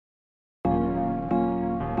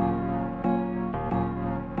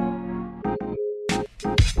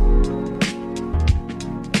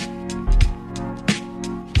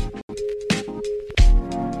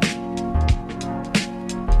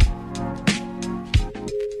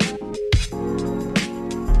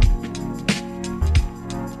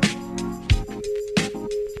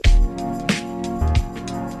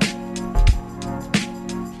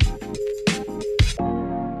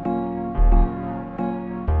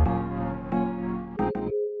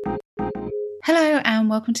Hello and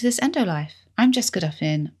welcome to this Endo Life. I'm Jessica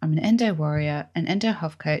Duffin. I'm an endo warrior, an endo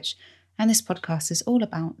health coach, and this podcast is all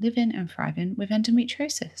about living and thriving with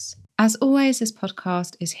endometriosis. As always, this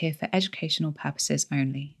podcast is here for educational purposes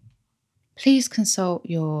only. Please consult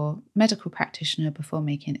your medical practitioner before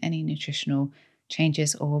making any nutritional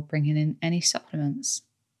changes or bringing in any supplements.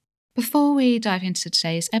 Before we dive into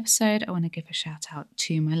today's episode, I want to give a shout out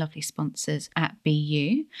to my lovely sponsors at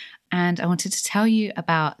BU. And I wanted to tell you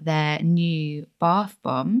about their new bath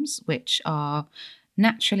bombs, which are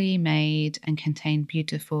naturally made and contain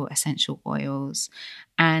beautiful essential oils.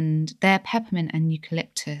 And their peppermint and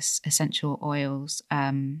eucalyptus essential oils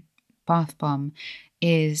bath bomb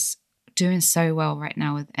is doing so well right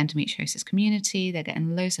now with endometriosis community. They're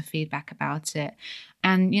getting loads of feedback about it.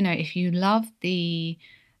 And, if you love the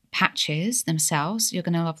patches themselves, you're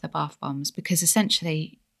going to love the bath bombs because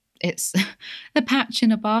essentially it's the patch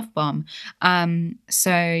in a bath bomb.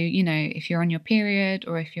 So, if you're on your period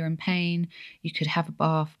or if you're in pain, you could have a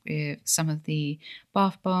bath with some of the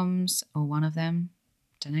bath bombs or one of them.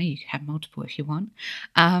 I don't know, you could have multiple if you want.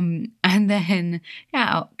 And then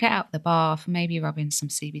get out the bath, maybe rub in some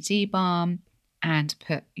CBD balm and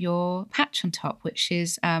put your patch on top, which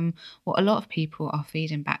is what a lot of people are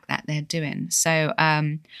feeding back that they're doing. So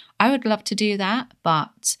I would love to do that,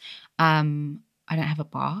 but I don't have a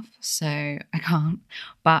bath, so I can't.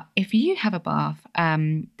 But if you have a bath,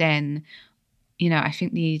 then, I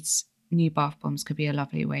think these new bath bombs could be a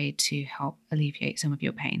lovely way to help alleviate some of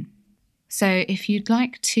your pain. So if you'd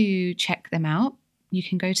like to check them out, you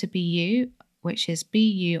can go to BU, which is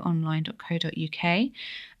buonline.co.uk.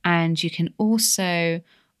 And you can also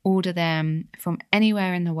order them from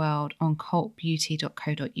anywhere in the world on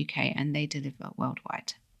cultbeauty.co.uk, and they deliver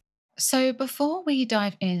worldwide. So before we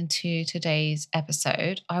dive into today's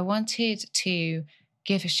episode, I wanted to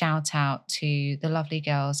give a shout out to the lovely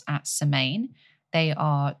girls at Semaine. They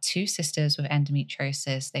are two sisters with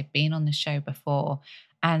endometriosis. They've been on the show before,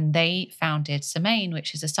 and they founded Semaine,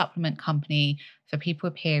 which is a supplement company for people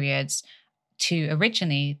with periods.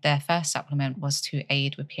 Originally, their first supplement was to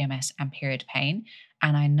aid with PMS and period pain.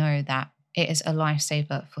 And I know that it is a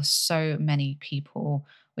lifesaver for so many people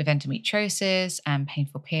with endometriosis and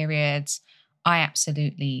painful periods. I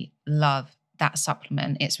absolutely love that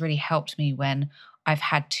supplement. It's really helped me when I've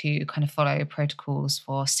had to kind of follow protocols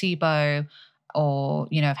for SIBO, or,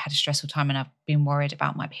 I've had a stressful time and I've been worried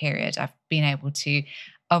about my period. I've been able to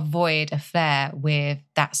avoid a flare with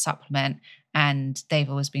that supplement. And they've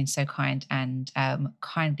always been so kind and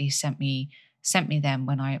kindly sent me them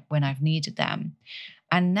when I've needed them.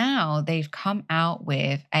 And now they've come out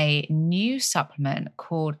with a new supplement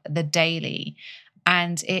called the Daily,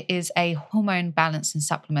 and it is a hormone balancing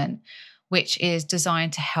supplement which is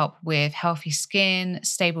designed to help with healthy skin,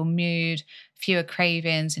 stable mood, fewer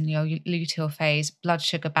cravings in your luteal phase, blood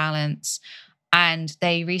sugar balance. And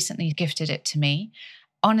they recently gifted it to me.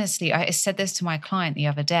 Honestly, I said this to my client the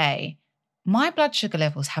other day. My blood sugar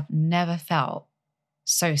levels have never felt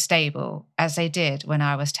so stable as they did when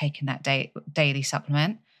I was taking that daily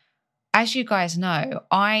supplement. As you guys know,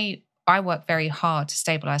 I work very hard to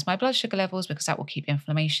stabilize my blood sugar levels because that will keep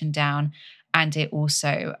inflammation down, and it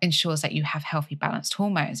also ensures that you have healthy, balanced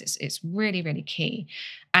hormones. It's really, really key.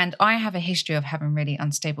 And I have a history of having really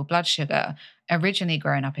unstable blood sugar. Originally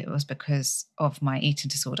growing up, it was because of my eating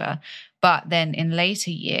disorder. But then in later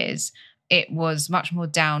years, it was much more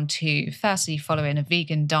down to, firstly, following a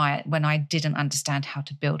vegan diet when I didn't understand how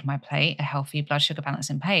to build my plate, a healthy blood sugar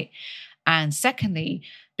balancing plate. And secondly,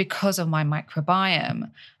 because of my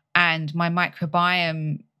microbiome. And my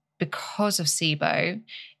microbiome, because of SIBO,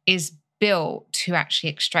 is built to actually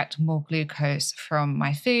extract more glucose from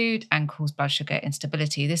my food and cause blood sugar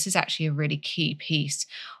instability. This is actually a really key piece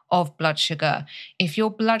of blood sugar. If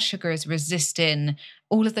your blood sugar is resisting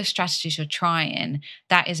all of the strategies you're trying,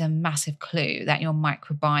 that is a massive clue that your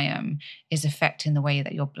microbiome is affecting the way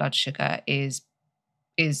that your blood sugar is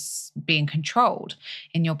being controlled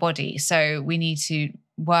in your body. So we need to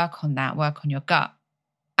work on that, work on your gut.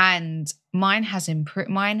 And mine has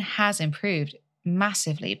improved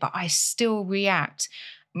massively, but I still react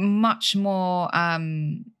much more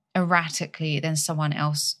erratically than someone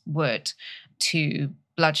else would to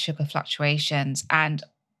blood sugar fluctuations. And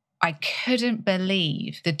I couldn't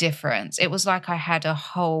believe the difference. It was like I had a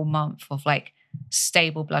whole month of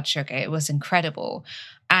stable blood sugar. It was incredible.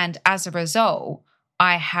 And as a result,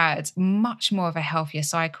 I had much more of a healthier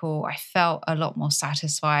cycle. I felt a lot more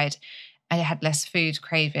satisfied. I had less food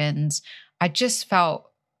cravings. I just felt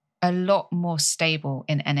a lot more stable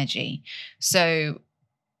in energy. So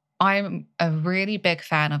I'm a really big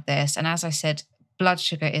fan of this. And as I said, blood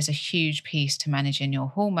sugar is a huge piece to managing your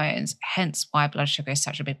hormones, hence why blood sugar is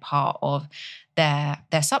such a big part of their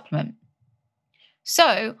supplement.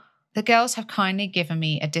 So the girls have kindly given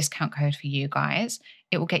me a discount code for you guys.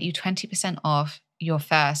 It will get you 20% off your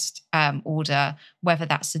first order, whether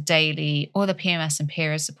that's the daily or the PMS and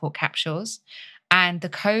period support capsules. And the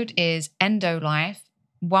code is ENDOLIFE,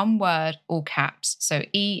 one word, all caps. So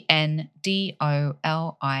ENDOLIFE.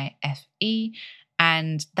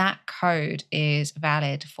 And that code is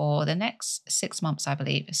valid for the next 6 months, I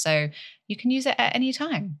believe. So you can use it at any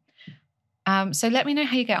time. So let me know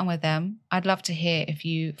how you get on with them. I'd love to hear if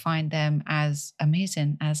you find them as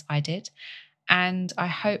amazing as I did. And I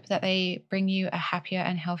hope that they bring you a happier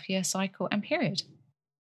and healthier cycle and period.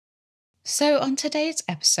 So on today's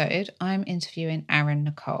episode, I'm interviewing Erin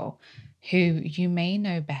Nicole, who you may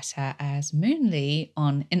know better as Moonly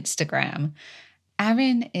on Instagram.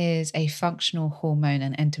 Erin is a functional hormone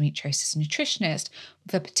and endometriosis nutritionist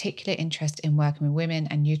with a particular interest in working with women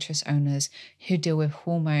and uterus owners who deal with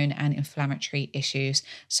hormone and inflammatory issues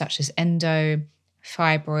such as endo,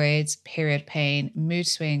 fibroids, period pain, mood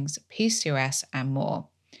swings, PCOS, and more.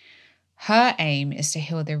 Her aim is to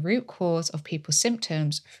heal the root cause of people's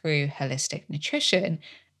symptoms through holistic nutrition,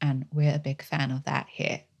 and we're a big fan of that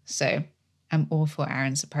here. So I'm all for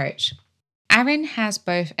Erin's approach. Erin has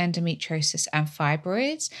both endometriosis and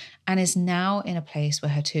fibroids and is now in a place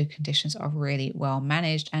where her two conditions are really well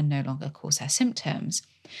managed and no longer cause her symptoms.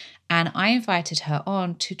 And I invited her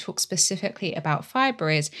on to talk specifically about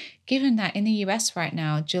fibroids, given that in the US right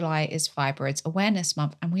now, July is Fibroids Awareness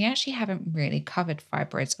Month, and we actually haven't really covered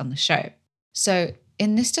fibroids on the show. So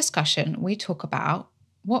in this discussion, we talk about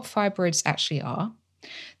what fibroids actually are,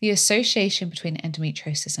 the association between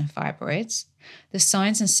endometriosis and fibroids, the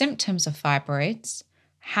signs and symptoms of fibroids,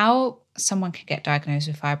 how someone can get diagnosed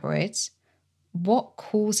with fibroids, what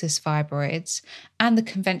causes fibroids, and the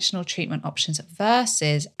conventional treatment options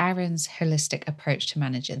versus Erin's holistic approach to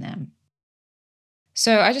managing them.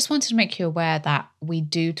 So I just wanted to make you aware that we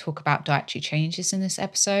do talk about dietary changes in this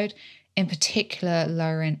episode, in particular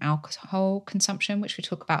lowering alcohol consumption, which we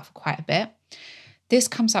talk about for quite a bit. This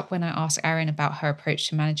comes up when I ask Erin about her approach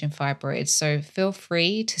to managing fibroids, so feel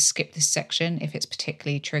free to skip this section if it's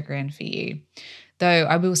particularly triggering for you. Though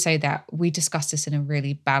I will say that we discuss this in a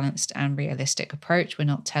really balanced and realistic approach. We're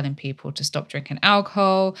not telling people to stop drinking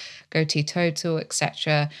alcohol, go teetotal,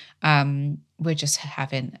 etc. We're just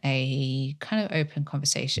having a kind of open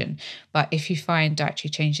conversation. But if you find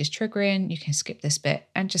dietary changes triggering, you can skip this bit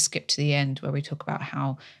and just skip to the end where we talk about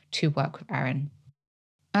how to work with Erin.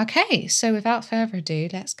 Okay, so without further ado,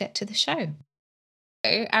 let's get to the show.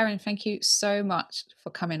 Erin, thank you so much for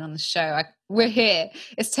coming on the show. We're here.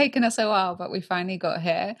 It's taken us a while, but we finally got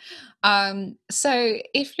here. So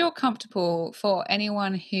if you're comfortable, for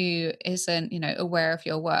anyone who isn't, aware of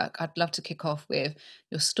your work, I'd love to kick off with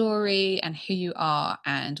your story and who you are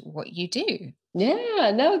and what you do.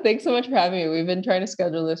 Yeah, no, thanks so much for having me. We've been trying to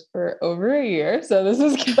schedule this for over a year, so this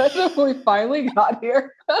is good. We finally got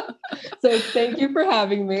here. So thank you for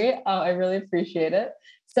having me. I really appreciate it.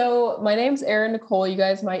 So my name's Erin Nicole. You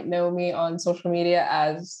guys might know me on social media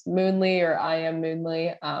as Moonly or I am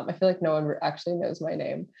Moonly. I feel like no one actually knows my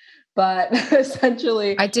name. But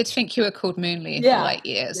essentially, I did think you were called Moonly for like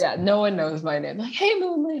years. Yeah, no one knows my name. Like, hey,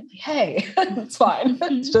 Moonly. Like, hey, it's fine.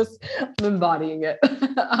 It's just I'm embodying it.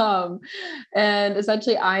 And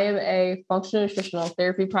essentially, I am a functional nutritional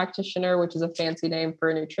therapy practitioner, which is a fancy name for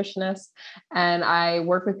a nutritionist. And I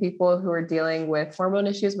work with people who are dealing with hormone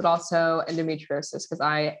issues, but also endometriosis, because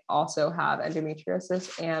I also have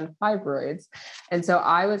endometriosis and fibroids. And so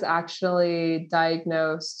I was actually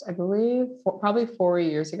diagnosed, I believe, probably 4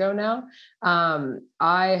 years ago now.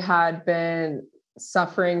 I had been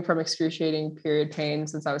suffering from excruciating period pain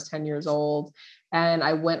since I was 10 years old. And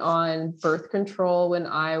I went on birth control when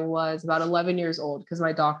I was about 11 years old because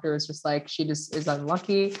my doctor was just like, she just is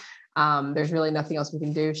unlucky. There's really nothing else we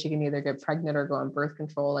can do. She can either get pregnant or go on birth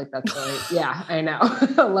control. Like that's really, yeah, I know.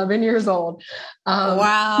 11 years old.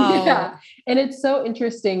 Wow. Yeah. And it's so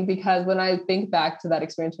interesting because when I think back to that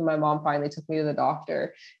experience when my mom finally took me to the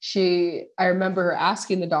doctor, I remember her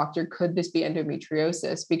asking the doctor, could this be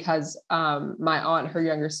endometriosis? Because my aunt, her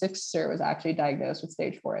younger sister, was actually diagnosed with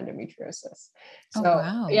stage 4 endometriosis. So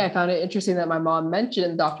wow. Yeah, I found it interesting that my mom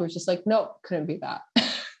mentioned, the doctor was just like, no, couldn't be that.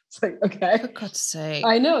 It's like, okay. For God's sake.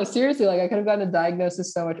 I know, seriously, like I could have gotten a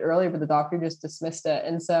diagnosis so much earlier, but the doctor just dismissed it.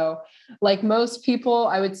 And so like most people,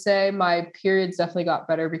 I would say my periods definitely got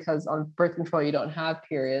better because on birth control, you don't have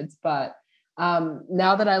periods. But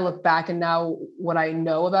now that I look back and now what I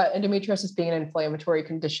know about endometriosis being an inflammatory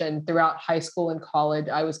condition throughout high school and college,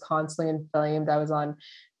 I was constantly inflamed. I was on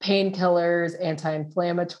painkillers,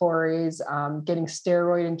 anti-inflammatories, getting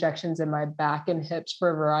steroid injections in my back and hips for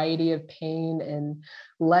a variety of pain, and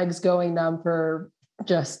legs going numb for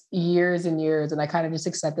just years and years. And I kind of just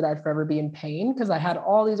accepted I'd forever be in pain because I had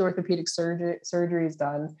all these orthopedic surgeries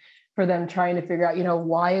done for them trying to figure out,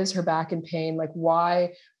 why is her back in pain? Like,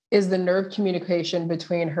 why is the nerve communication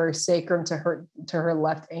between her sacrum to her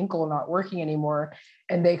left ankle not working anymore?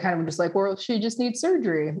 And they kind of were just like, well, she just needs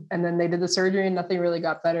surgery. And then they did the surgery and nothing really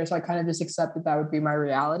got better. So I kind of just accepted that would be my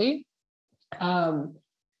reality.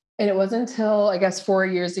 And it wasn't until, I guess, 4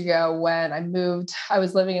 years ago when I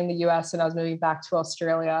was living in the US and I was moving back to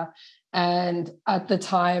Australia. And at the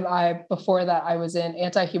time, before that, I was in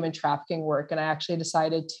anti-human trafficking work. And I actually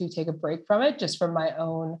decided to take a break from it, just from my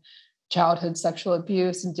own childhood sexual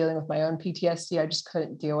abuse and dealing with my own PTSD. I just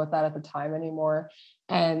couldn't deal with that at the time anymore.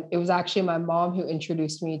 And it was actually my mom who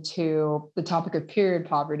introduced me to the topic of period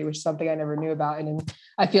poverty, which is something I never knew about. And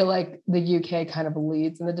I feel like the UK kind of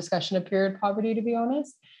leads in the discussion of period poverty, to be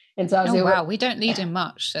honest. And so I was wow, we don't lead in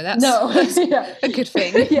much. So that's yeah. a good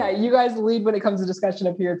thing. Yeah, you guys lead when it comes to discussion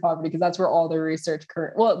of period poverty, because that's where all the research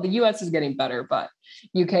the US is getting better, but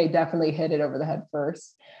UK definitely hit it over the head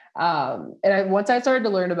first. Once I started to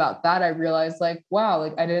learn about that, I realized like, wow,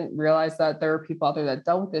 like I didn't realize that there were people out there that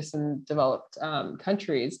dealt with this in developed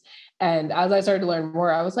countries. And as I started to learn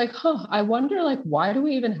more, I was like, I wonder, like, why do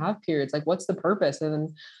we even have periods? Like, what's the purpose? And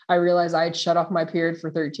then I realized I had shut off my period for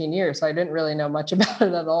 13 years. So I didn't really know much about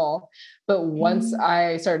it at all. But once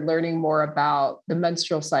I started learning more about the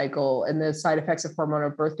menstrual cycle and the side effects of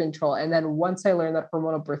hormonal birth control, and then once I learned that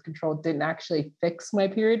hormonal birth control didn't actually fix my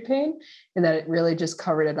period pain and that it really just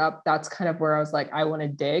covered it up, that's kind of where I was like, I want to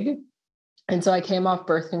dig. And so I came off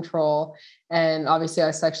birth control, and obviously I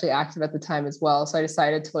was sexually active at the time as well. So I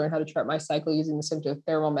decided to learn how to chart my cycle using the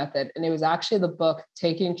symptothermal method. And it was actually the book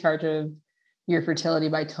Taking Charge of Your Fertility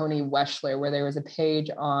by Toni Weschler, where there was a page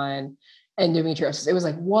on endometriosis. It was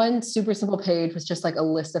like one super simple page with just like a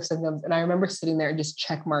list of symptoms. And I remember sitting there and just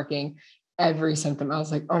check marking every symptom. I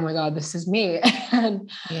was like, oh my God, this is me.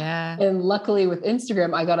 And luckily with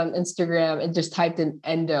Instagram, I got on Instagram and just typed in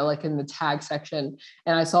endo, like in the tag section.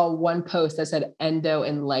 And I saw one post that said endo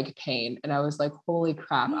and leg pain. And I was like, holy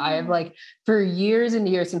crap. I have like, for years and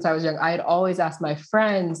years since I was young, I had always asked my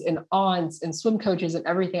friends and aunts and swim coaches and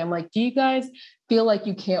everything. I'm like, do you guys feel like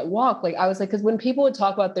you can't walk? Like, I was like, because when people would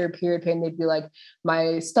talk about their period pain, they'd be like,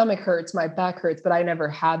 my stomach hurts, my back hurts, but I never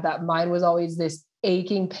had that. Mine was always this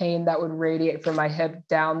aching pain that would radiate from my hip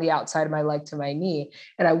down the outside of my leg to my knee.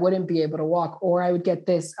 And I wouldn't be able to walk, or I would get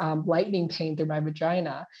this lightning pain through my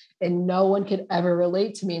vagina, and no one could ever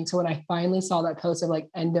relate to me. And so when I finally saw that post of like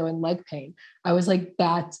endo and leg pain, I was like,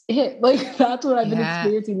 that's it. Like, that's what I've been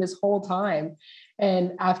experiencing this whole time.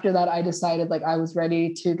 And after that, I decided like I was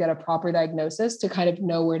ready to get a proper diagnosis to kind of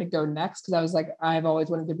know where to go next. Cause I was like, I've always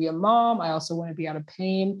wanted to be a mom. I also want to be out of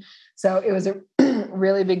pain. So it was a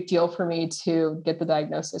really big deal for me to get the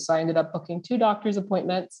diagnosis. So I ended up booking 2 doctor's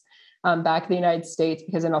appointments back in the United States,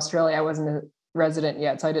 because in Australia, I wasn't a resident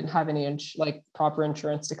yet. So I didn't have any like proper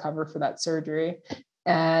insurance to cover for that surgery.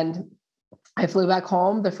 And I flew back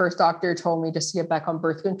home. The first doctor told me just to get back on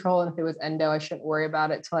birth control. And if it was endo, I shouldn't worry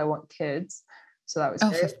about it till I want kids. So that was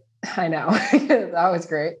great. I know. That was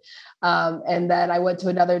great. And then I went to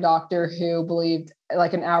another doctor who believed,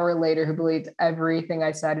 like an hour later, who believed everything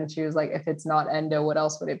I said. And she was like, if it's not endo, what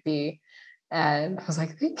else would it be? And I was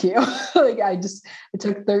like, thank you. Like, it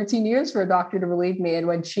took 13 years for a doctor to believe me. And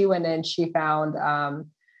when she went in, she found,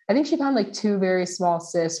 I think she found like 2 very small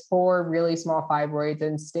cysts, 4 really small fibroids,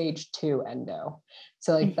 and stage 2 endo.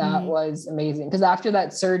 So like that was amazing. Because after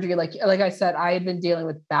that surgery, like I said, I had been dealing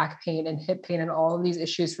with back pain and hip pain and all of these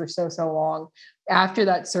issues for so long. After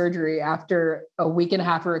that surgery, after a week and a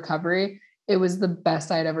half of recovery, it was the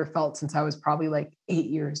best I'd ever felt since I was probably like 8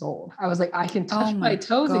 years old. I was like, I can touch my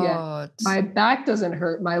toes again. My back doesn't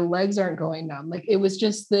hurt. My legs aren't going numb. Like, it was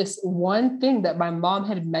just this one thing that my mom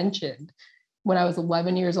had mentioned when I was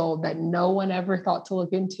 11 years old that no one ever thought to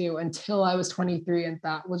look into until I was 23. And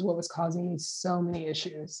that was what was causing me so many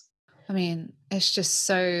issues. I mean, it's just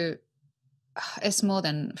so, it's more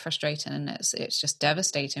than frustrating, and it's just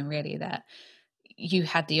devastating, really, that you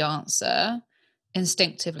had the answer,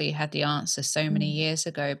 instinctively had the answer so many years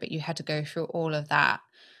ago, but you had to go through all of that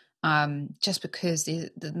just because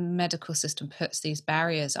the medical system puts these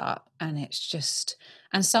barriers up. And it's just,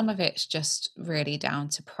 and some of it's just really down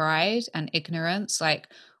to pride and ignorance. Like,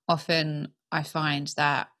 often I find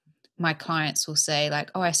that my clients will say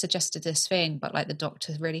like, oh, I suggested this thing, but like the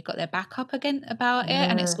doctor really got their back up again about it.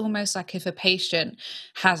 And it's almost like if a patient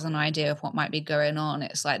has an idea of what might be going on,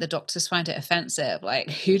 it's like the doctors find it offensive. Like,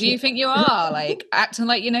 who do you think you are? Like acting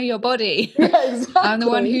like you know your body. Yeah, exactly. I'm the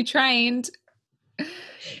one who trained.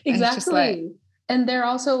 Exactly. And they're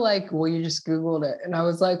also like, well, you just Googled it. And I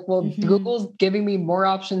was like, well, Google's giving me more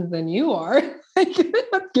options than you are. Like,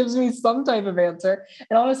 it gives me some type of answer.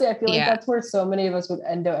 And honestly, I feel like that's where so many of us with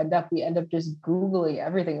endo end up. We end up just Googling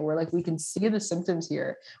everything. And we're like, we can see the symptoms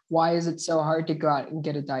here. Why is it so hard to go out and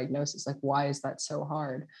get a diagnosis? Like, why is that so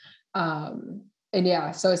hard? And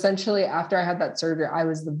yeah, so essentially after I had that surgery, I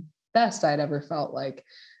was the best I'd ever felt. Like,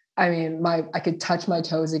 I mean, I could touch my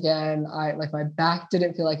toes again. My back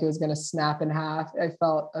didn't feel like it was going to snap in half. I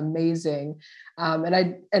felt amazing.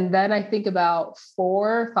 And then I think about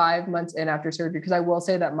 4 or 5 months in after surgery, because I will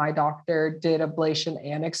say that my doctor did ablation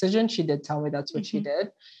and excision. She did tell me that's what she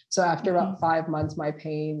did. So after about 5 months, my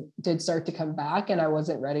pain did start to come back and I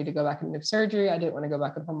wasn't ready to go back into surgery. I didn't want to go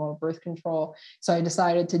back on hormonal birth control. So I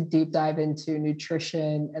decided to deep dive into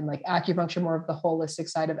nutrition and like acupuncture, more of the holistic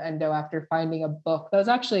side of endo, after finding a book that was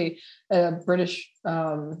actually a British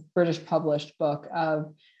published book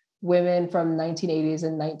of women from 1980s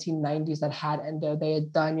and 1990s that had endo. They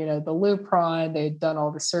had done, the Lupron, they had done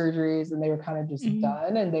all the surgeries, and they were kind of just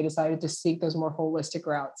done. And they decided to seek those more holistic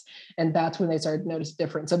routes. And that's when they started to notice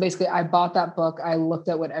difference. So basically I bought that book. I looked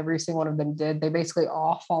at what every single one of them did. They basically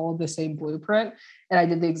all followed the same blueprint. And I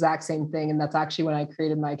did the exact same thing. And that's actually when I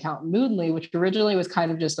created my account Moodly, which originally was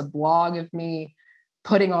kind of just a blog of me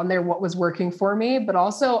putting on there what was working for me. But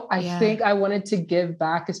also I think I wanted to give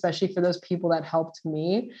back, especially for those people that helped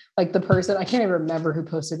me. Like the person, I can't even remember who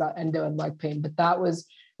posted about endo and leg pain, but that was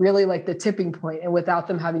really like the tipping point. And without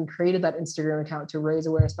them having created that Instagram account to raise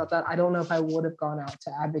awareness about that, I don't know if I would have gone out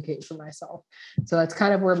to advocate for myself. So that's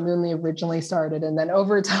kind of where Moonly originally started. And then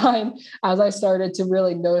over time, as I started to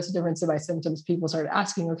really notice a difference in my symptoms, people started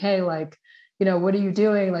asking, okay, like, what are you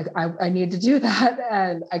doing? Like, I need to do that.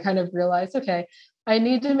 And I kind of realized, okay, I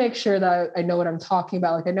need to make sure that I know what I'm talking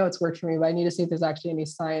about. Like, I know it's worked for me, but I need to see if there's actually any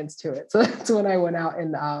science to it. So that's when I went out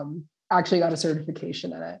and actually got a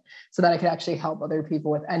certification in it so that I could actually help other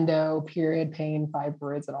people with endo, period pain,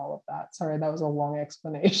 fibroids, and all of that. Sorry, that was a long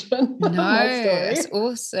explanation. No, it's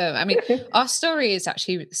awesome. I mean, our story is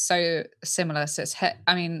actually so similar. So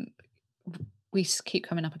we keep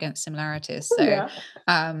coming up against similarities. So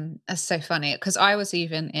it's so funny because I was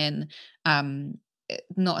even in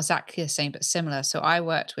not exactly the same, but similar. So I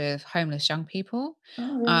worked with homeless young people.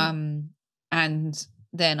 And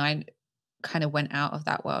then I kind of went out of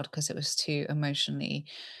that world because it was too emotionally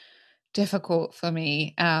difficult for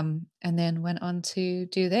me. And then went on to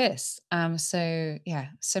do this. So yeah,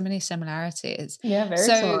 so many similarities. Yeah, very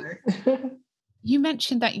similar. You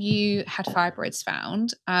mentioned that you had fibroids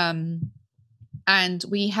found. And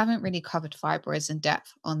we haven't really covered fibroids in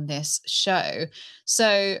depth on this show.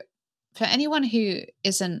 So for anyone who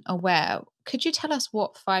isn't aware, could you tell us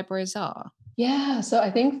what fibroids are? Yeah. So I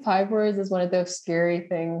think fibroids is one of those scary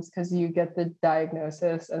things because you get the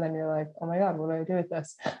diagnosis and then you're like, oh my God, what do I do with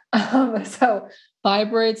this? So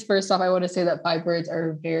fibroids, first off, I want to say that fibroids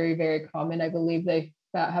are very, very common. I believe they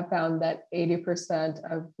have found that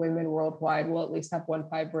 80% of women worldwide will at least have one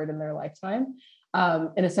fibroid in their lifetime.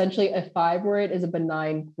 And essentially a fibroid is a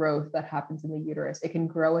benign growth that happens in the uterus. It can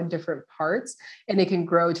grow in different parts and it can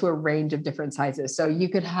grow to a range of different sizes. So you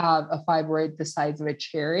could have a fibroid the size of a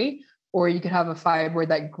cherry, or you could have a fibroid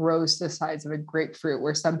that grows the size of a grapefruit,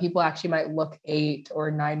 where some people actually might look 8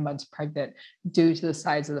 or 9 months pregnant due to the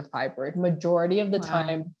size of the fibroid. Majority of the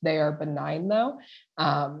time, they are benign though.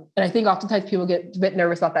 And I think oftentimes people get a bit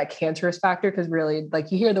nervous about that cancerous factor because really,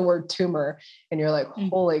 like, you hear the word tumor and you're like,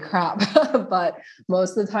 holy crap. But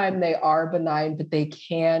most of the time they are benign, but they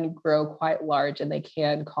can grow quite large and they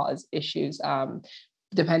can cause issues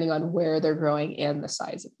depending on where they're growing and the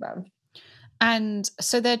size of them. And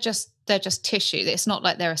so they're just tissue. It's not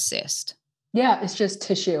like they're a cyst. Yeah, it's just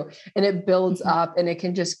tissue and it builds up and it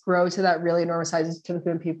can just grow to that really enormous size.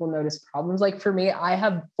 Typically when people notice problems. Like for me, I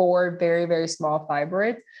have 4 very, very small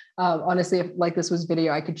fibroids. Honestly, if like this was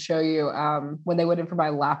video, I could show you when they went in for my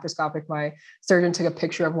laparoscopic, my surgeon took a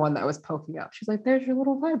picture of one that was poking up. She's like, there's your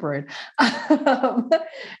little fibroid.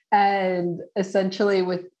 And essentially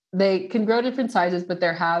they can grow different sizes, but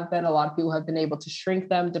there have been a lot of people who have been able to shrink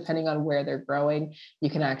them depending on where they're growing. You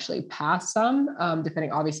can actually pass some,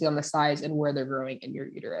 depending obviously on the size and where they're growing in your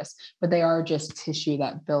uterus, but they are just tissue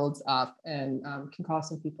that builds up and can cause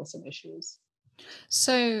some people some issues.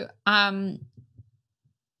 So,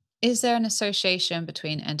 is there an association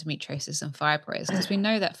between endometriosis and fibroids? Because we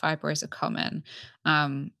know that fibroids are common.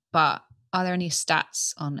 but are there any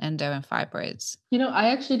stats on endo and fibroids?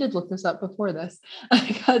 I actually did look this up before this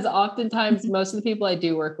because oftentimes most of the people I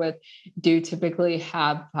do work with do typically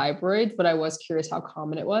have fibroids, but I was curious how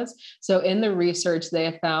common it was. So in the research, they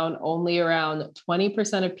have found only around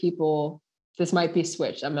 20% of people, this might be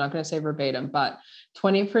switched, I'm not going to say verbatim, but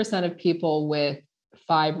 20% of people with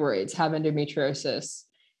fibroids have endometriosis,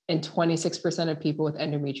 and 26% of people with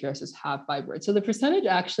endometriosis have fibroids. So the percentage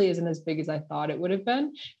actually isn't as big as I thought it would have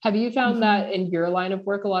been. Have you found that in your line of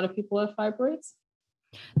work, a lot of people have fibroids?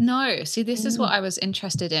 No, see, this is what I was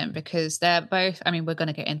interested in because they're both, I mean, we're going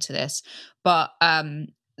to get into this, but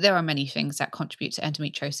there are many things that contribute to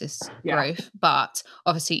endometriosis growth, but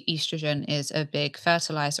obviously estrogen is a big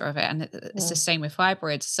fertilizer of it. And it's the same with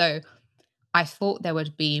fibroids. So I thought there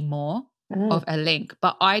would be more of a link,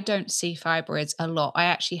 but I don't see fibroids a lot. I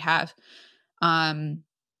actually have, I'm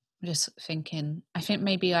just thinking, I think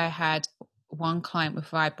maybe I had one client with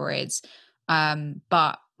fibroids,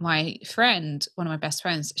 but my friend, one of my best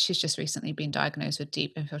friends, she's just recently been diagnosed with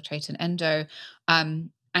deep infiltrating endo, and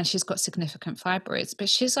she's got significant fibroids, but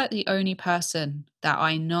she's like the only person that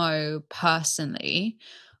I know personally,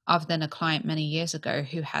 other than a client many years ago,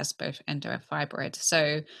 who has both endo and fibroid.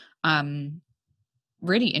 So,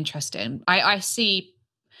 really interesting. I see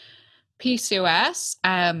PCOS,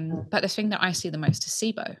 but the thing that I see the most is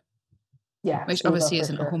SIBO. Yeah, which SIBO obviously for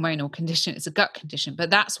isn't a sure. hormonal condition, it's a gut condition, but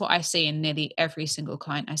that's what I see in nearly every single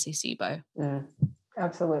client I see SIBO.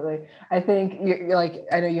 Absolutely. I think you're like,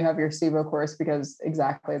 I know you have your SIBO course because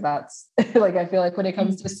exactly that's like, I feel like when it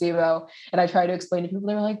comes to SIBO and I try to explain to people,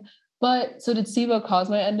 they're like, but so did SIBO cause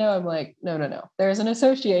my endo? I'm like, no. There's an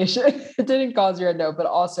association. It didn't cause your endo, but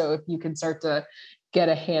also if you can start to get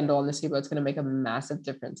a handle on the SIBO, it's going to make a massive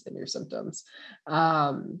difference in your symptoms.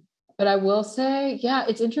 But I will say, yeah,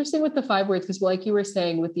 it's interesting with the fibroids because, like you were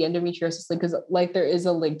saying, with the endometriosis, because like there is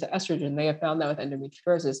a link to estrogen. They have found that with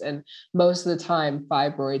endometriosis, and most of the time,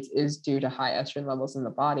 fibroids is due to high estrogen levels in the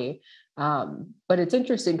body. But it's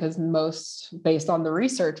interesting because most, based on the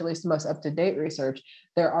research, at least the most up-to-date research,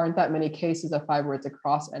 there aren't that many cases of fibroids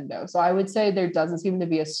across endo. So I would say there doesn't seem to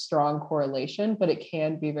be a strong correlation, but it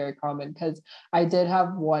can be very common because I did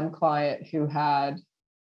have one client who had,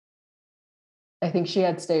 I think she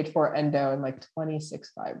had stage 4 endo and like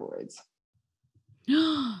 26 fibroids.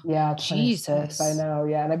 Yeah, 26. Jesus. I know.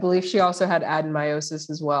 Yeah. And I believe she also had adenomyosis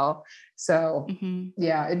as well. So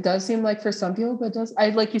yeah, it does seem like for some people, but it does,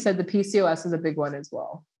 like you said, the PCOS is a big one as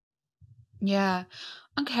well. Yeah.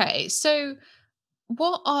 Okay. So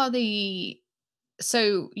what are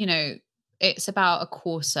it's about a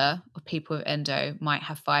quarter of people with endo might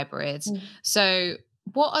have fibroids. So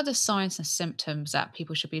what are the signs and symptoms that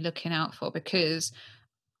people should be looking out for? Because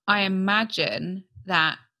I imagine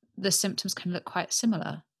that the symptoms can look quite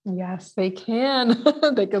similar. Yes, they can.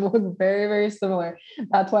 They can look very, very similar.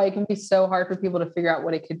 That's why it can be so hard for people to figure out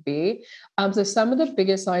what it could be. So some of the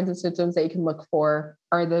biggest signs and symptoms that you can look for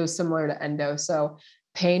are those similar to endo. So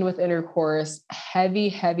pain with intercourse,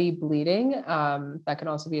 heavy bleeding, that can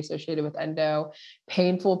also be associated with endo,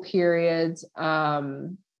 painful periods,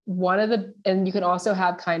 and you can also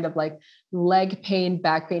have kind of like leg pain,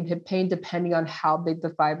 back pain, hip pain, depending on how big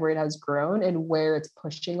the fibroid has grown and where it's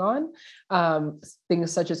pushing on.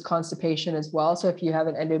 Things such as constipation as well. So if you have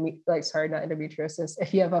an endometriosis,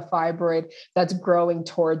 if you have a fibroid that's growing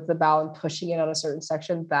towards the bowel and pushing it on a certain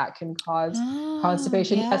section, that can cause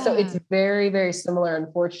constipation. Yeah. So it's very, very similar.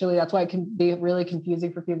 Unfortunately, that's why it can be really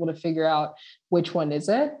confusing for people to figure out which one is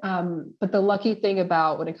it. But the lucky thing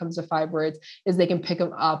about when it comes to fibroids is they can pick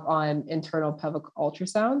them up on internal pelvic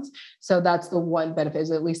ultrasounds. So that's the one benefit,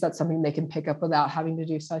 is at least that's something they can pick up without having to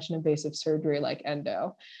do such an invasive surgery like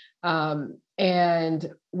endo.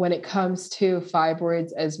 And when it comes to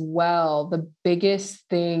fibroids as well, the biggest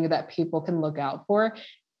thing that people can look out for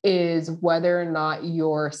is whether or not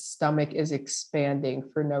your stomach is expanding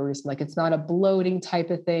for no reason. Like it's not a bloating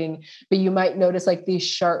type of thing, but you might notice like these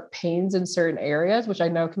sharp pains in certain areas, which I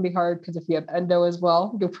know can be hard because if you have endo as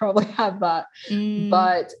well, you'll probably have that.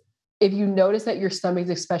 But if you notice that your stomach is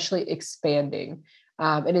especially expanding,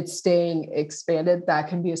 and it's staying expanded, that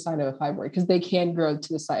can be a sign of a fibroid because they can grow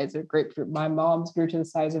to the size of grapefruit. My mom's grew to the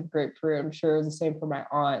size of grapefruit. I'm sure it was the same for my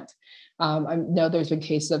aunt. I know there's been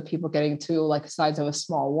cases of people getting to like the size of a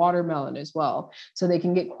small watermelon as well. So they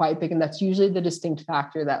can get quite big. And that's usually the distinct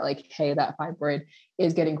factor that like, hey, that fibroid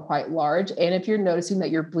is getting quite large. And if you're noticing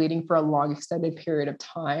that you're bleeding for a long extended period of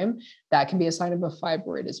time, that can be a sign of a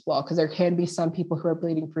fibroid as well. Because there can be some people who are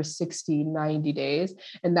bleeding for 60, 90 days.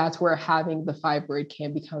 And that's where having the fibroid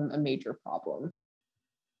can become a major problem.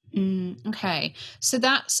 Okay. So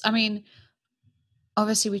that's, I mean,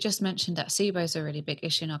 obviously we just mentioned that SIBO is a really big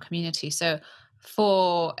issue in our community. So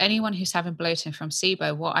for anyone who's having bloating from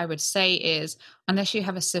SIBO, what I would say is, unless you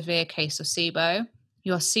have a severe case of SIBO,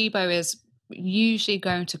 your SIBO is usually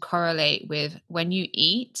going to correlate with when you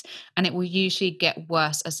eat, and it will usually get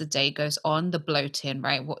worse as the day goes on, the bloating,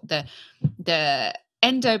 right? What the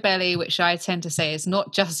endobelly, which I tend to say is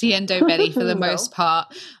not just the endobelly for the most part,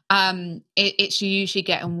 it's usually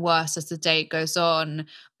getting worse as the day goes on.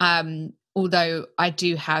 Although I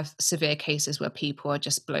do have severe cases where people are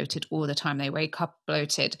just bloated all the time. They wake up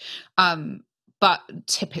bloated. But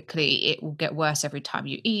typically it will get worse every time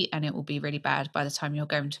you eat, and it will be really bad by the time you're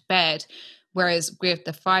going to bed. Whereas with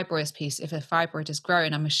the fibroids piece, if a fibroid is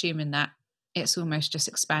growing, I'm assuming that it's almost just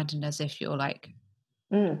expanding as if you're like,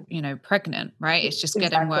 pregnant, right? It's just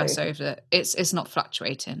getting worse over it's not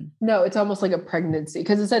fluctuating. No, it's almost like a pregnancy,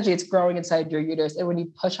 because essentially it's growing inside your uterus, and when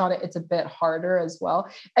you push on it, it's a bit harder as well,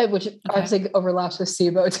 which obviously overlaps with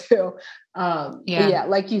SIBO too. Yeah,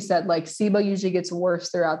 like you said, like SIBO usually gets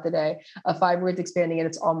worse throughout the day. A fibroid's expanding, and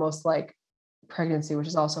it's almost like pregnancy, which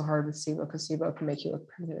is also hard with SIBO, because SIBO can make you look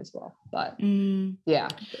pregnant as well. But yeah.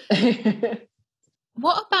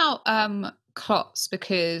 What about clots?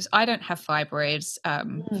 Because I don't have fibroids,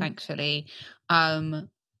 thankfully. And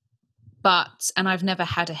I've never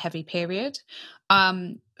had a heavy period.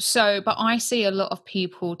 But I see a lot of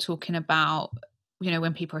people talking about,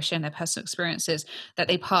 when people are sharing their personal experiences, that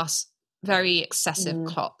they pass very excessive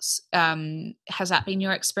clots. Has that been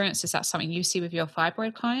your experience? Is that something you see with your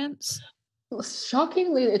fibroid clients?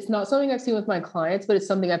 Shockingly, it's not something I've seen with my clients, but it's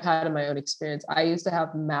something I've had in my own experience. I used to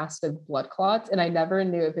have massive blood clots, and I never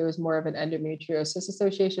knew if it was more of an endometriosis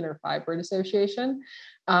association or fibroid association.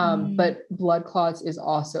 But blood clots is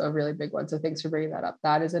also a really big one. So thanks for bringing that up.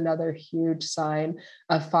 That is another huge sign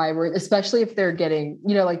of fibroid, especially if they're getting,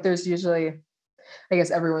 like there's usually, I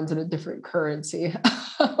guess everyone's in a different currency,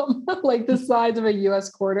 like the size of a US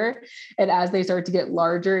quarter. And as they start to get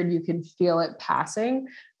larger and you can feel it passing,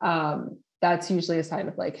 that's usually a sign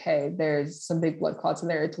of like, hey, there's some big blood clots in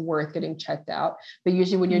there. It's worth getting checked out. But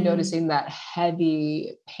usually when you're noticing that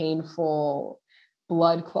heavy, painful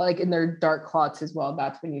blood clot, like in their dark clots as well,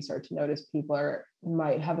 that's when you start to notice people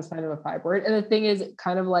might have a sign of a fibroid. And the thing is,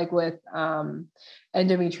 kind of like with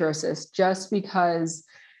endometriosis, just because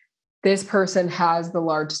this person has the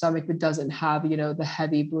large stomach but doesn't have, the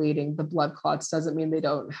heavy bleeding, the blood clots, doesn't mean they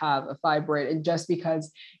don't have a fibroid. And just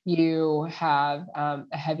because you have a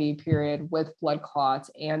heavy period with blood clots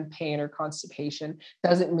and pain or constipation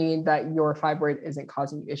doesn't mean that your fibroid isn't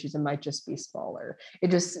causing you issues. It might just be smaller.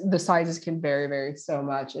 The sizes can vary, vary so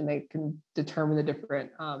much, and they can determine the different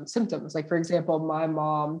symptoms. Like, for example, my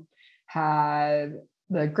mom had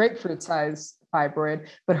the grapefruit size fibroid,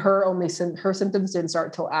 but her symptoms didn't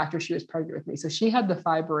start till after she was pregnant with me. So she had the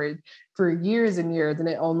fibroid for years and years, and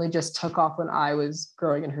it only just took off when I was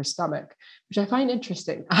growing in her stomach, which I find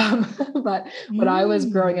interesting. But when I was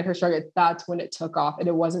growing in her stomach, that's when it took off. And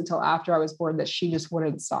it wasn't until after I was born that she just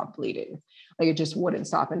wouldn't stop bleeding. Like it just wouldn't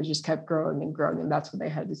stop, and it just kept growing and growing. And that's when they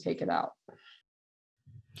had to take it out.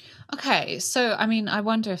 Okay, so I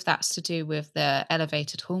wonder if that's to do with the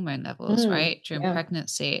elevated hormone levels, right? During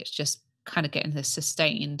pregnancy, it's just kind of getting this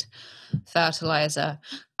sustained fertilizer.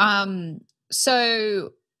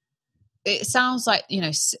 So it sounds like,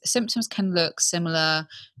 symptoms can look similar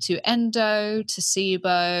to endo, to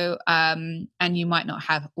SIBO, and you might not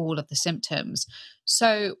have all of the symptoms.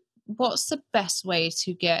 So what's the best way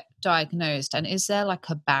to get diagnosed? And is there like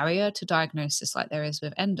a barrier to diagnosis like there is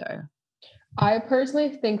with endo? I personally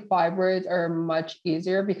think fibroids are much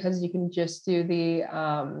easier because you can just do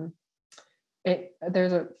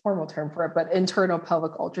there's a formal term for it, but internal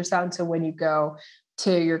pelvic ultrasound. So when you go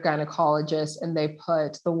to your gynecologist and they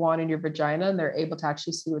put the wand in your vagina and they're able to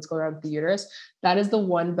actually see what's going on with the uterus, that is the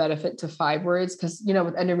one benefit to fibroids. Because,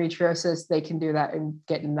 with endometriosis, they can do that and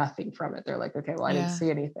get nothing from it. They're like, okay, well, I didn't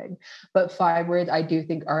see anything. But fibroids, I do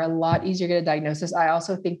think, are a lot easier to get a diagnosis. I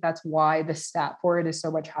also think that's why the stat for it is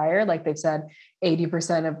so much higher. Like they've said,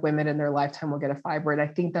 80% of women in their lifetime will get a fibroid.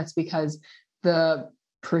 I think that's because the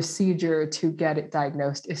procedure to get it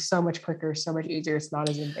diagnosed is so much quicker, so much easier. It's not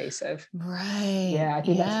as invasive. Right. Yeah, I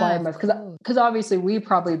think that's why I'm because obviously we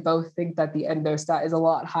probably both think that the endostat is a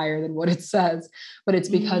lot higher than what it says, but it's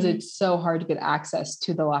because it's so hard to get access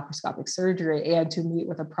to the laparoscopic surgery and to meet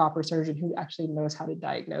with a proper surgeon who actually knows how to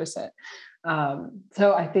diagnose it.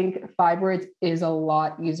 So I think fibroids is a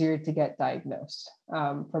lot easier to get diagnosed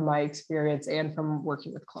from my experience and from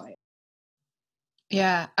working with clients.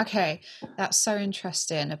 Yeah. Okay. That's so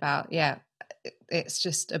interesting about, it's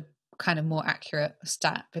just a kind of more accurate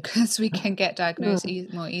stat because we can get diagnosed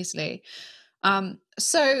more easily.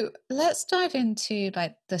 So let's dive into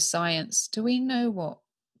like the science. Do we know what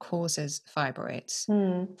causes fibroids?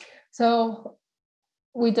 So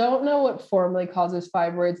we don't know what formally causes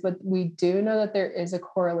fibroids, but we do know that there is a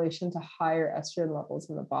correlation to higher estrogen levels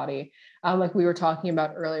in the body, like we were talking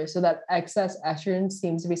about earlier. So that excess estrogen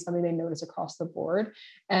seems to be something they notice across the board.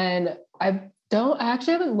 And I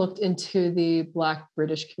actually haven't looked into the Black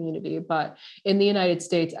British community, but in the United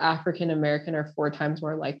States, African American are 4 times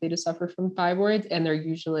more likely to suffer from fibroids, and they're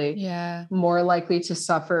usually more likely to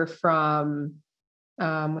suffer from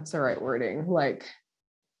what's the right wording? Like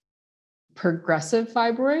progressive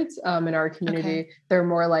fibroids in our community. They're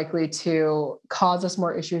more likely to cause us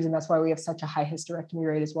more issues. And that's why we have such a high hysterectomy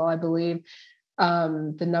rate as well. I believe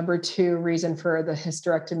the number 2 reason for the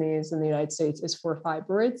hysterectomies in the United States is for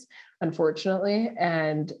fibroids, unfortunately.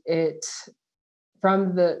 And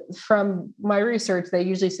from my research, they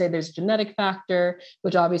usually say there's a genetic factor,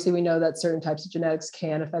 which obviously we know that certain types of genetics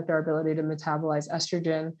can affect our ability to metabolize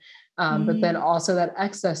estrogen. But then also that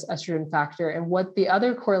excess estrogen factor. And what the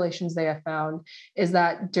other correlations they have found is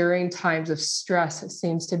that during times of stress, it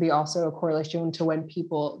seems to be also a correlation to when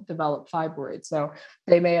people develop fibroids. So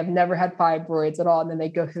they may have never had fibroids at all, and then they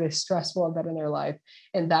go through a stressful event in their life.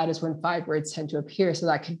 And that is when fibroids tend to appear. So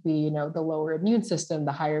that could be, the lower immune system,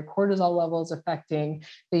 the higher cortisol levels affecting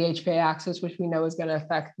the HPA axis, which we know is going to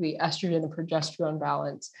affect the estrogen and progesterone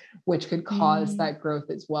balance, which could cause that growth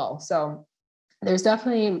as well. So there's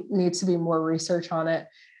definitely needs to be more research on it.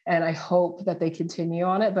 And I hope that they continue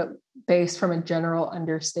on it. But based from a general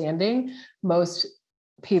understanding, most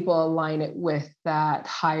people align it with that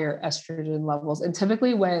higher estrogen levels. And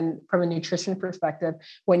typically from a nutrition perspective,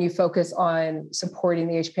 when you focus on supporting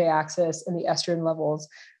the HPA axis and the estrogen levels,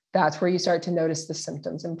 that's where you start to notice the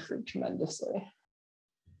symptoms improve tremendously.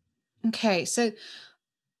 Okay. So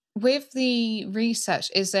with the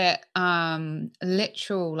research, is it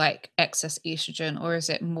literal like excess estrogen, or is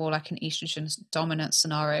it more like an estrogen dominant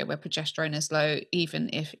scenario where progesterone is low, even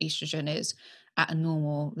if estrogen is at a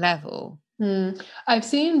normal level? I've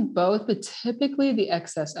seen both, but typically the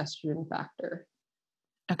excess estrogen factor.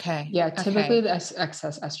 Okay. Yeah, typically the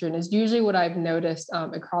excess estrogen is usually what I've noticed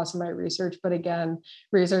across my research. But again,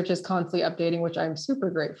 research is constantly updating, which I'm super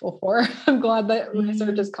grateful for. I'm glad that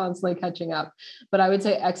research is constantly catching up. But I would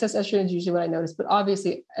say excess estrogen is usually what I notice. But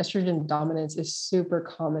obviously, estrogen dominance is super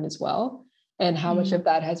common as well. And how much of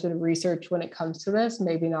that has been researched when it comes to this,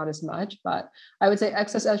 maybe not as much. But I would say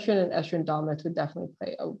excess estrogen and estrogen dominance would definitely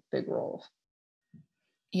play a big role.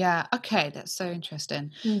 Yeah. Okay. That's so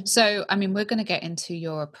interesting. So, I mean, we're going to get into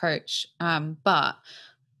your approach, but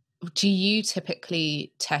do you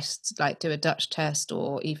typically do a Dutch test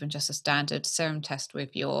or even just a standard serum test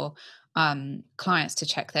with your clients to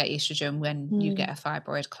check their estrogen when you get a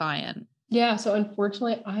fibroid client? Yeah. So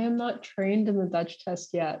unfortunately, I am not trained in the Dutch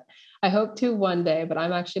test yet. I hope to one day, but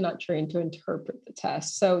I'm actually not trained to interpret the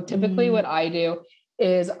test. So typically what I do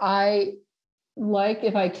is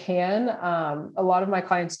if I can, a lot of my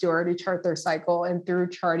clients do already chart their cycle, and through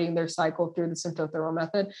charting their cycle through the symptothermal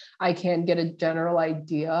method, I can get a general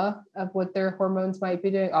idea of what their hormones might be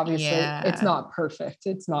doing. Obviously, it's not perfect.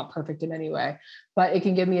 It's not perfect in any way, but it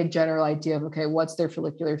can give me a general idea of, okay, what's their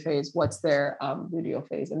follicular phase? What's their luteal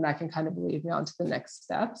phase? And that can kind of lead me on to the next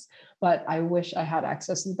steps. But I wish I had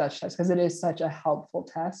access to the Dutch test because it is such a helpful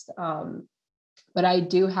test. But I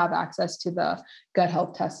do have access to the gut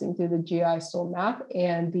health testing through the GI stool map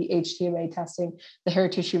and the HTMA testing, the hair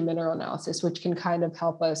tissue mineral analysis, which can kind of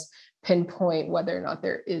help us pinpoint whether or not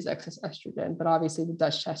there is excess estrogen. But obviously the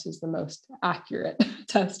Dutch test is the most accurate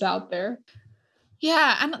test out there.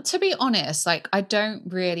 Yeah. And to be honest, like, I don't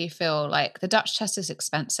really feel like the Dutch test is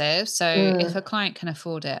expensive. So if a client can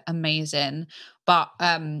afford it, amazing. But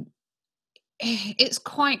it's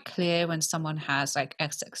quite clear when someone has like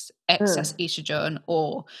excess estrogen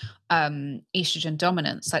or estrogen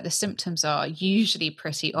dominance. Like the symptoms are usually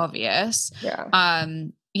pretty obvious.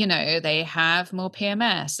 They have more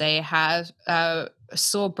PMS, they have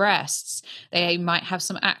sore breasts, they might have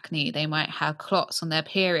some acne, they might have clots on their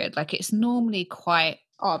period. Like it's normally quite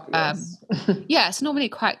obvious. It's normally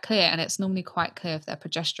quite clear, and it's normally quite clear if their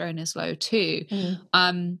progesterone is low too.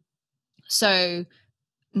 So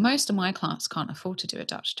most of my clients can't afford to do a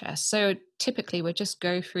Dutch test. So typically we just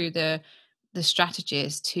go through the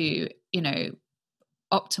strategies to,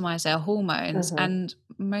 optimize their hormones. And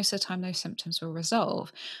most of the time those symptoms will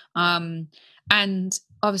resolve. And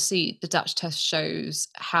obviously the Dutch test shows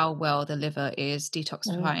how well the liver is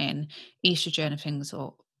detoxifying estrogen and things,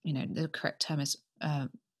 or, the correct term is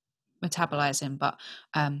metabolizing. But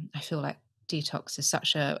I feel like detox is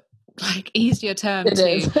such a like easier term It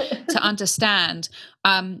is. to understand.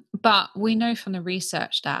 But we know from the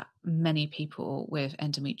research that many people with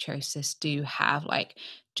endometriosis do have like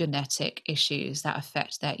genetic issues that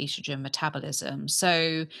affect their estrogen metabolism.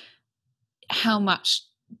 So how much,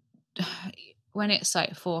 when it's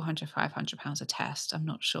like 400, 500 pounds a test, I'm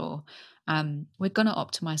not sure. We're going to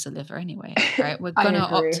optimize the liver anyway, right? We're I going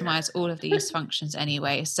to agree. optimize all of these functions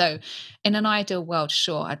anyway. So in an ideal world,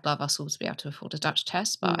 sure, I'd love us all to be able to afford a Dutch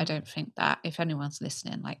test, but I don't think that if anyone's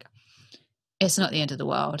listening, like, it's not the end of the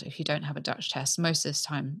world if you don't have a Dutch test. Most of the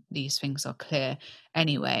time, these things are clear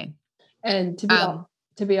anyway. And to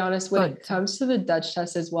be honest, when it comes to the Dutch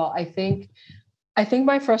test as well, I think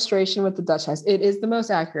my frustration with the Dutch test, it is the most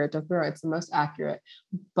accurate. Don't get me wrong, it's the most accurate.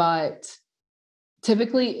 But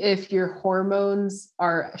typically, if your hormones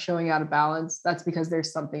are showing out of balance, that's because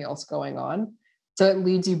there's something else going on. So it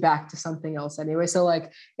leads you back to something else anyway. So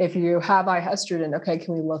like if you have high estrogen, okay,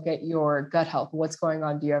 can we look at your gut health? What's going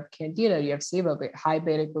on? Do you have candida? Do you have SIBO, high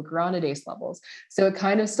beta glucuronidase levels? So it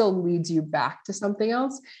kind of still leads you back to something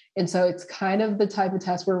else. And so it's kind of the type of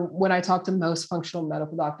test where when I talk to most functional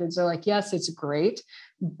medical doctors, they're like, yes, it's great,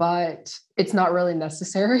 but it's not really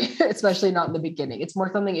necessary, especially not in the beginning. It's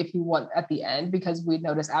more something if you want at the end, because we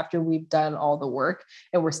notice after we've done all the work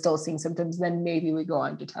and we're still seeing symptoms, then maybe we go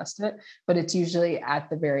on to test it. But it's usually at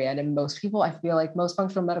the very end. And most people, I feel like most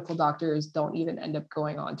functional medical doctors don't even end up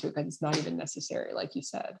going on to it because it's not even necessary, like you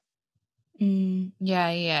said.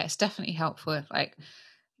 Yeah. It's definitely helpful if like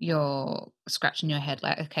you're scratching your head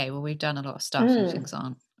like, okay, well, we've done a lot of stuff and things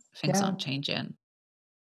aren't changing.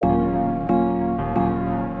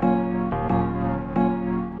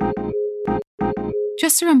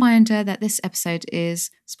 Just a reminder that this episode is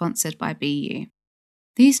sponsored by BU.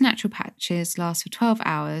 These natural patches last for 12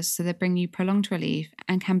 hours, so they bring you prolonged relief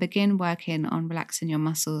and can begin working on relaxing your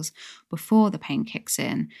muscles before the pain kicks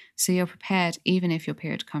in, so you're prepared even if your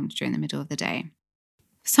period comes during the middle of the day.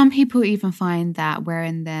 Some people even find that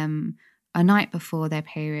wearing them a night before their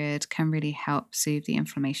period can really help soothe the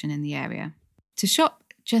inflammation in the area. To shop,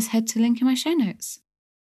 just head to the link in my show notes.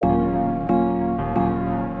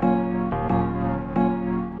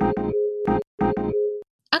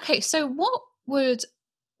 Okay, so what would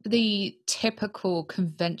the typical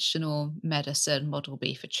conventional medicine model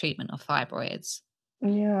be for treatment of fibroids?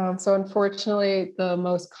 Yeah. So unfortunately, the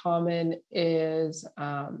most common is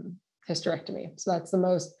hysterectomy. So that's the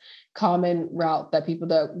most common route that people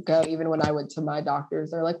don't go. Even when I went to my doctors,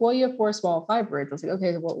 they're like, well, you have 4 small fibroids. I was like,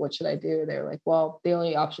 okay, well, what should I do? They're like, well, the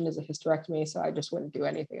only option is a hysterectomy. So I just wouldn't do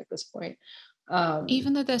anything at this point.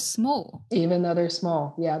 Even though they're small? Even though they're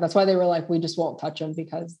small. Yeah. That's why they were like, we just won't touch them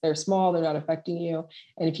because they're small. They're not affecting you.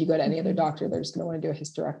 And if you go to any other doctor, they're just going to want to do a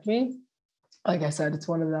hysterectomy. Like I said, it's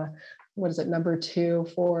one of the, number 2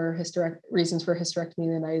 for reasons for hysterectomy in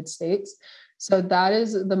the United States. So that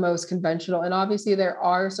is the most conventional. And obviously there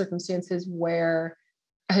are circumstances where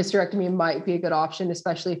a hysterectomy might be a good option,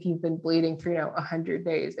 especially if you've been bleeding for, 100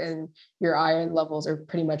 days and your iron levels are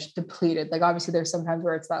pretty much depleted. Like obviously there's sometimes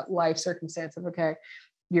where it's that life circumstance of, okay,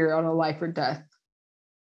 you're on a life or death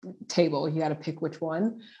table. You got to pick which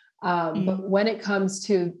one. But when it comes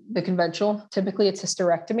to the conventional, typically it's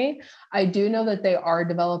hysterectomy. I do know that they are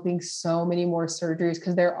developing so many more surgeries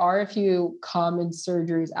because there are a few common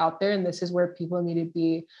surgeries out there. And this is where people need to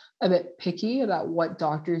be a bit picky about what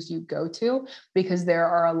doctors you go to, because there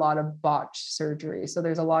are a lot of botched surgeries. So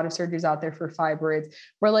there's a lot of surgeries out there for fibroids.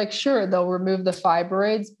 We're like, sure, they'll remove the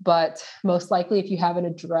fibroids, but most likely if you haven't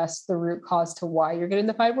addressed the root cause to why you're getting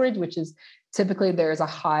the fibroids, which is typically there's a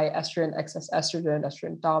high estrogen, excess estrogen,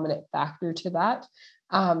 estrogen dominant factor to that.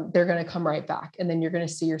 They're going to come right back. And then you're going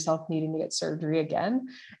to see yourself needing to get surgery again.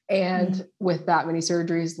 And with that many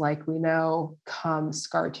surgeries, like we know, comes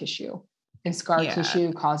scar tissue. And scar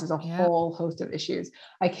tissue causes a whole host of issues.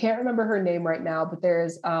 I can't remember her name right now, but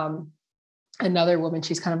there's another woman.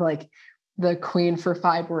 She's kind of like the queen for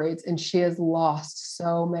fibroids. And she has lost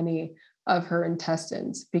so many of her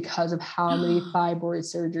intestines because of how many fibroid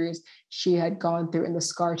surgeries she had gone through, and the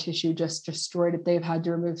scar tissue just destroyed it. They've had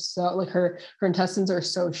to remove like her intestines are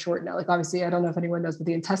so short now. Like obviously, I don't know if anyone knows, but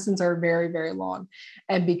the intestines are very, very long.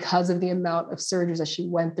 And because of the amount of surgeries that she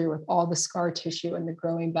went through with all the scar tissue and the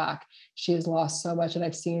growing back, she has lost so much. And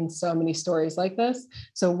I've seen so many stories like this.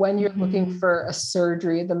 So when you're looking for a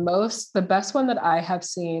surgery, the best one that I have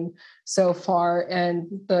seen so far, and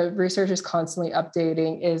the research is constantly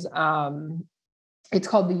updating, is it's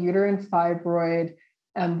called the uterine fibroid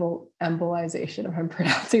embolization, if I'm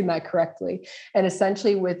pronouncing that correctly. And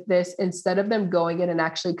essentially with this, instead of them going in and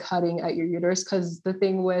actually cutting at your uterus, because the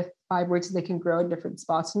thing with fibroids is they can grow in different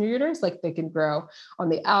spots in your uterus, like they can grow on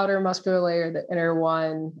the outer muscular layer, the inner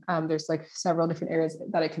one. There's like several different areas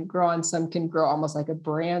that it can grow on. Some can grow almost like a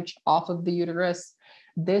branch off of the uterus.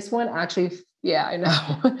 This one actually, yeah, I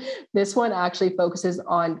know. This one actually focuses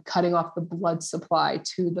on cutting off the blood supply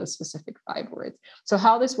to those specific fibroids. So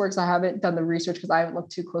how this works, I haven't done the research because I haven't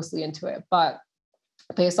looked too closely into it, but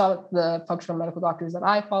based on the functional medical doctors that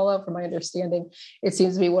I follow, from my understanding, it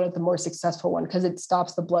seems to be one of the more successful ones because it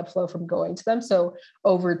stops the blood flow from going to them. So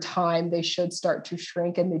over time, they should start to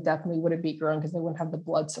shrink, and they definitely wouldn't be growing because they wouldn't have the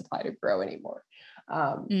blood supply to grow anymore.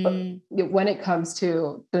 But when it comes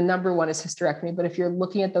to the number one is hysterectomy, but if you're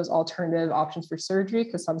looking at those alternative options for surgery,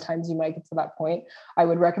 because sometimes you might get to that point, I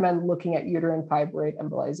would recommend looking at uterine fibroid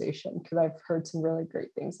embolization because I've heard some really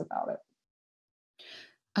great things about it.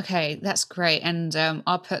 Okay, that's great. And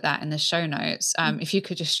I'll put that in the show notes. If you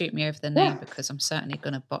could just shoot me over the name, because I'm certainly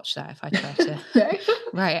going to botch that if I try to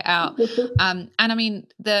write it out. And I mean,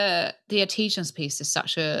 the adhesions piece is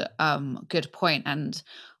such a good point. And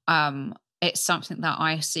it's something that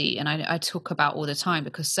I see and I talk about all the time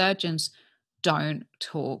because surgeons don't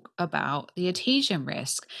talk about the adhesion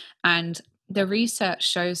risk. And the research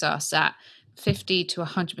shows us that 50 to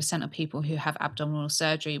 100% of people who have abdominal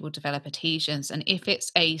surgery will develop adhesions. And if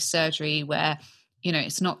it's a surgery where, you know,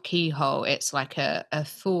 it's not keyhole, it's like a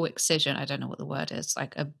full excision. I don't know what the word is,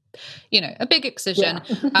 like a big excision,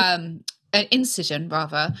 an incision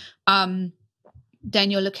rather.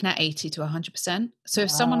 Then you're looking at 80 to 100%. So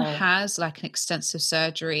if someone has like an extensive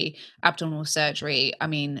surgery, abdominal surgery, I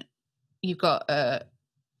mean, you've got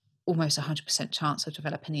almost 100% chance of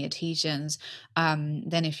developing the adhesions.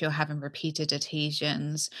 Then if you're having repeated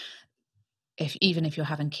adhesions, even if you're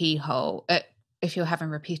having keyhole, if you're having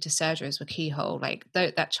repeated surgeries with keyhole, like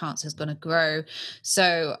that chance is going to grow.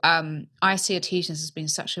 So I see adhesions as being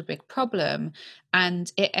such a big problem,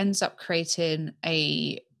 and it ends up creating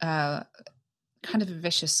a kind of a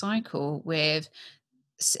vicious cycle with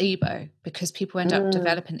SIBO, because people end up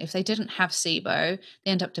developing, if they didn't have SIBO,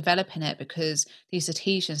 they end up developing it because these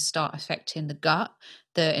adhesions start affecting the gut,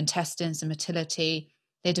 the intestines, the motility.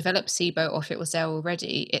 They develop SIBO, or if it was there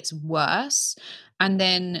already, it's worse. And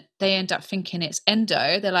then they end up thinking it's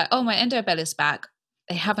endo. They're like, oh, my endo belly's back.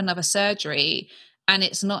 They have another surgery and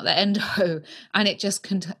it's not the endo, and it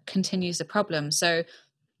just continues the problem. So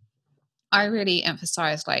I really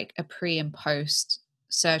emphasize like a pre and post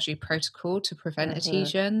surgery protocol to prevent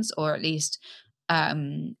adhesions, or at least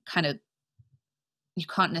kind of, you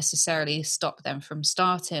can't necessarily stop them from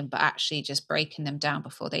starting, but actually just breaking them down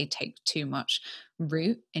before they take too much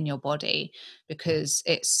root in your body, because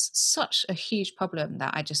it's such a huge problem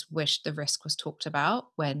that I just wish the risk was talked about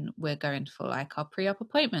when we're going for like our pre-op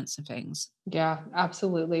appointments and things. Yeah,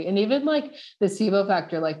 absolutely. And even like the SIBO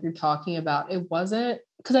factor, like you're talking about, it wasn't,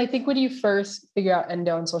 because I think when you first figure out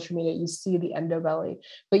endo on social media, you see the endo belly,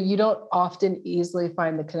 but you don't often easily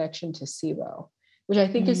find the connection to SIBO, which I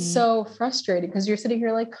think is so frustrating because you're sitting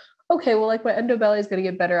here like, okay, well, like my endo belly is going to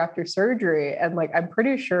get better after surgery. And like, I'm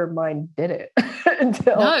pretty sure mine didn't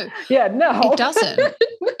until, it doesn't.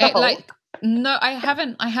 No. No, I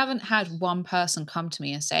haven't had one person come to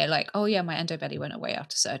me and say like, oh yeah, my endo belly went away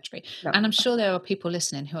after surgery. No. And I'm sure there are people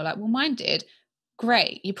listening who are like, well, mine did.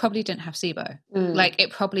 Great. You probably didn't have SIBO. Like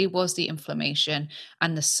it probably was the inflammation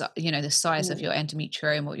and the size of your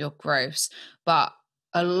endometrium or your growths. But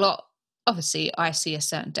obviously I see a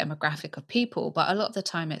certain demographic of people, but a lot of the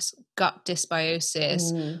time it's gut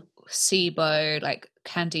dysbiosis, SIBO, like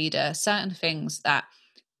candida, certain things that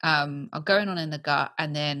are going on in the gut,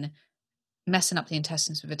 and then messing up the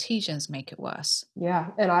intestines with adhesions make it worse. Yeah.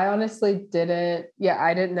 And I honestly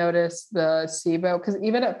I didn't notice the SIBO, because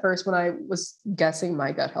even at first when I was guessing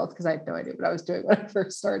my gut health, because I had no idea what I was doing when I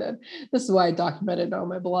first started, this is why I documented it on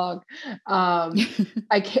my blog.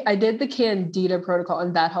 I did the Candida protocol,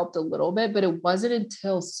 and that helped a little bit, but it wasn't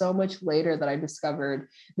until so much later that I discovered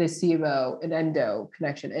the SIBO and endo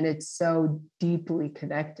connection. And it's so deeply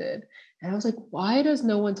connected. And I was like, why does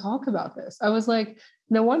no one talk about this? I was like,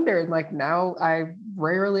 no wonder. And like now I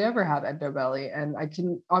rarely ever have endo belly. And I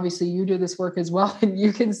can, obviously you do this work as well. And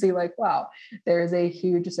you can see like, wow, there's a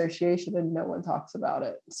huge association and no one talks about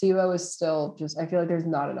it. SIBO is still I feel like there's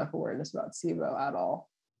not enough awareness about SIBO at all.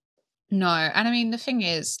 No. And I mean, the thing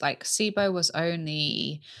is like SIBO was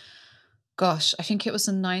only, I think it was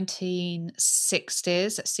the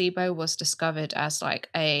 1960s that SIBO was discovered as like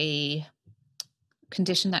a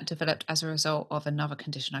condition that developed as a result of another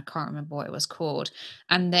condition. I can't remember what it was called.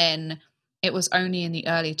 And then it was only in the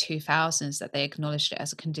early 2000s that they acknowledged it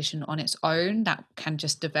as a condition on its own that can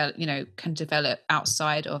just develop, can develop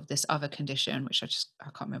outside of this other condition, which I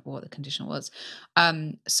can't remember what the condition was.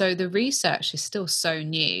 So the research is still so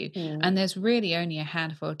new, and there's really only a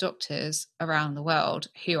handful of doctors around the world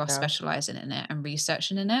who are specializing in it and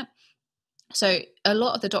researching in it. So a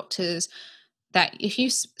lot of the doctors that if you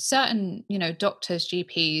certain, doctors,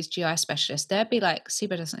 GPs, GI specialists, they'd be like,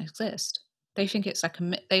 SIBO doesn't exist. They think it's like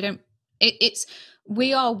they don't,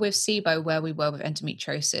 we are with SIBO where we were with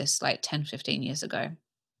endometriosis like 10, 15 years ago.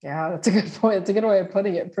 Yeah, that's a good point. It's a good way of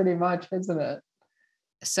putting it, pretty much, isn't it?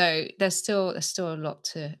 So there's still a lot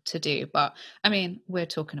to do, but I mean, we're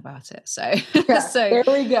talking about it. So, so there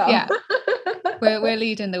we go. Yeah. We're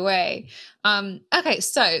leading the way. Okay,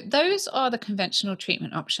 so those are the conventional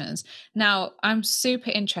treatment options. Now, I'm super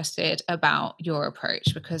interested about your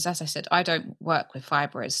approach because, as I said, I don't work with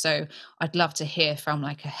fibroids. So I'd love to hear from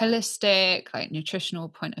like a holistic, like nutritional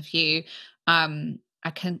point of view. I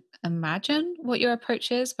can imagine what your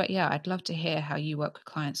approach is, but yeah, I'd love to hear how you work with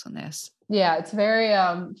clients on this. Yeah, it's very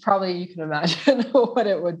probably you can imagine what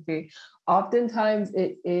it would be. Oftentimes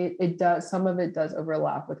it does, some of it does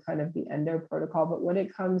overlap with kind of the endo protocol, but when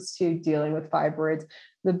it comes to dealing with fibroids,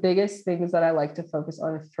 the biggest things that I like to focus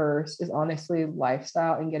on first is honestly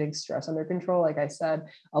lifestyle and getting stress under control. Like I said,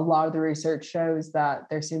 a lot of the research shows that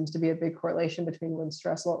there seems to be a big correlation between when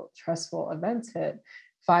stressful events hit,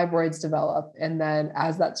 fibroids develop, and then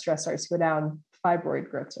as that stress starts to go down, fibroid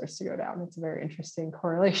growth starts to go down. It's a very interesting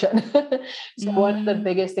correlation. So one of the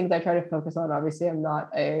biggest things I try to focus on, obviously I'm not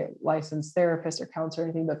a licensed therapist or counselor or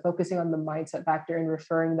anything, but focusing on the mindset factor and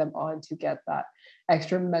referring them on to get that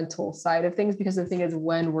extra mental side of things. Because the thing is,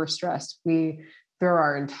 when we're stressed, we throw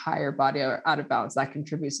our entire body out of balance. That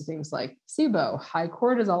contributes to things like SIBO, high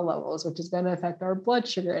cortisol levels, which is going to affect our blood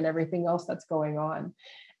sugar and everything else that's going on.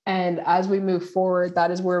 And as we move forward, that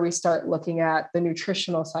is where we start looking at the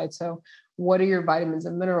nutritional side. So what are your vitamins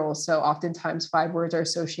and minerals? So oftentimes fibroids are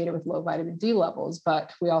associated with low vitamin D levels,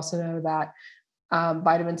 but we also know that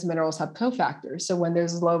vitamins and minerals have cofactors. So when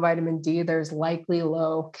there's low vitamin D, there's likely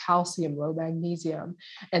low calcium, low magnesium.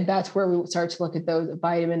 And that's where we start to look at those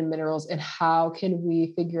vitamin and minerals and how can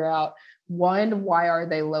we figure out, one, why are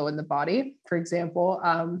they low in the body? For example,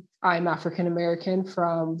 I'm African-American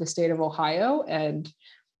from the state of Ohio, and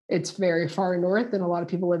it's very far north, and a lot of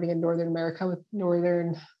people living in Northern America with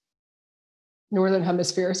northern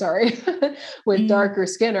hemisphere, with darker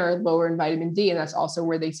skin are lower in vitamin D. And that's also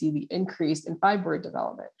where they see the increase in fibroid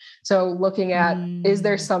development. So looking at, is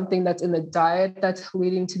there something that's in the diet that's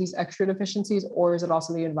leading to these extra deficiencies, or is it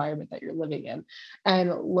also the environment that you're living in?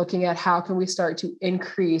 And looking at how can we start to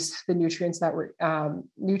increase the nutrients that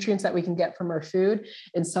we can get from our food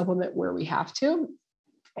and supplement where we have to.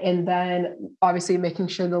 And then obviously making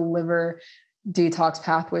sure the liver detox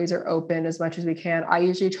pathways are open as much as we can. I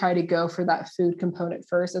usually try to go for that food component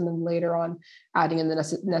first, and then later on adding in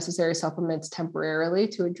the necessary supplements temporarily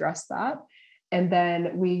to address that. And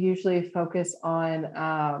then we usually focus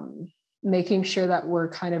on making sure that we're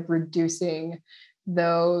kind of reducing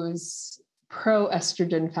those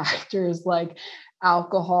pro-estrogen factors like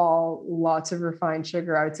alcohol, lots of refined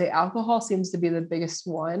sugar. I would say alcohol seems to be the biggest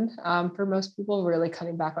one for most people, really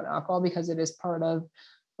cutting back on alcohol because it is part of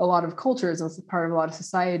a lot of cultures, it's part of a lot of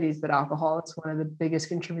societies, but alcohol is one of the biggest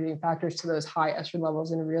contributing factors to those high estrogen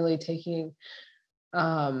levels and really taking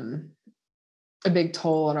a big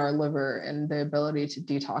toll on our liver and the ability to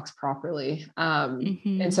detox properly.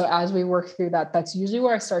 And so as we work through that, that's usually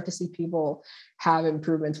where I start to see people have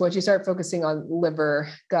improvements. Once you start focusing on liver,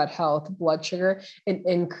 gut health, blood sugar, and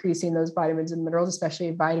increasing those vitamins and minerals, especially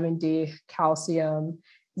vitamin D, calcium,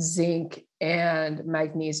 zinc, and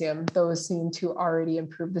magnesium, those seem to already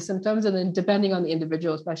improve the symptoms. And then depending on the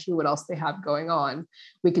individual, especially what else they have going on,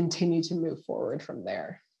 we continue to move forward from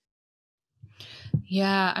there.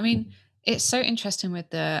 Yeah, I mean, it's so interesting with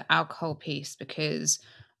the alcohol piece because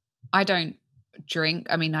I don't drink.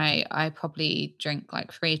 I mean, I probably drink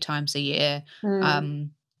like 3 times a year. And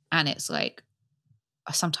it's like,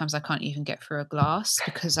 sometimes I can't even get through a glass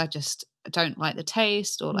because I just don't like the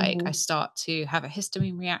taste, or like I start to have a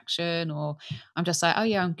histamine reaction, or I'm just like, oh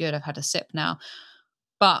yeah, I'm good, I've had a sip now.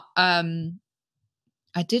 But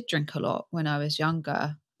I did drink a lot when I was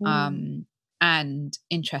younger. And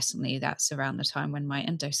interestingly, that's around the time when my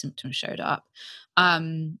endo symptoms showed up.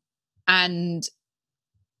 And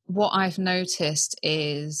what I've noticed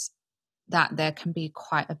is that there can be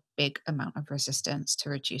quite a big amount of resistance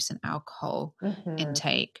to reducing alcohol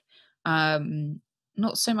intake.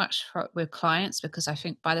 Not so much with clients, because I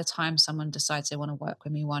think by the time someone decides they want to work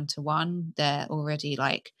with me one-to-one, they're already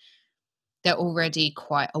like they're already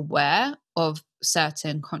quite aware of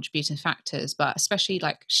certain contributing factors. But especially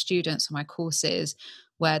like students on my courses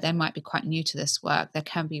where they might be quite new to this work, there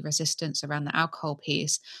can be resistance around the alcohol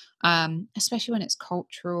piece, especially when it's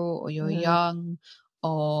cultural or you're young,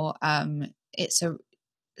 or it's a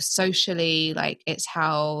socially, like it's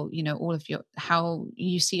how, you know, all of your, how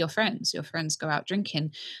you see your friends go out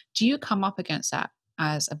drinking. Do you come up against that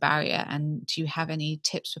as a barrier, and do you have any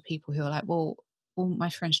tips for people who are like, well, all my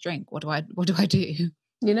friends drink, what do I do?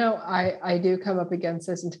 You know, I do come up against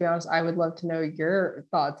this. And to be honest, I would love to know your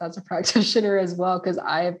thoughts as a practitioner as well, because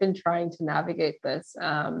I have been trying to navigate this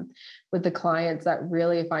with the clients that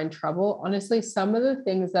really find trouble. Honestly, some of the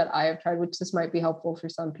things that I have tried, which this might be helpful for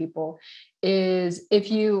some people, is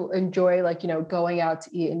if you enjoy, like, you know, going out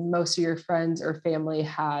to eat and most of your friends or family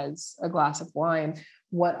has a glass of wine.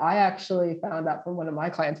 What I actually found out from one of my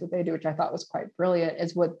clients, what they do, which I thought was quite brilliant,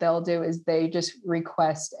 is what they'll do is they just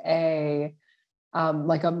request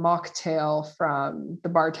like a mocktail from the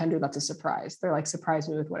bartender. That's a surprise. They're like, surprise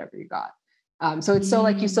me with whatever you got. So it's still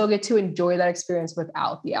like you still get to enjoy that experience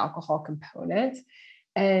without the alcohol component.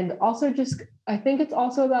 And also just, I think it's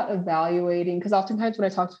also about evaluating, because oftentimes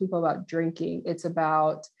when I talk to people about drinking, it's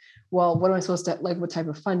about, well, what am I supposed to, like, what type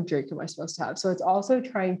of fun drink am I supposed to have? So it's also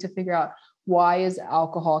trying to figure out, why is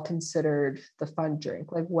alcohol considered the fun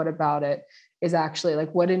drink? Like, what about it is actually,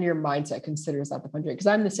 like, what in your mindset considers that the fun drink? Because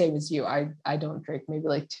I'm the same as you. I don't drink maybe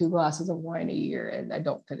like 2 glasses of wine a year, and I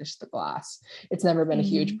don't finish the glass. It's never been a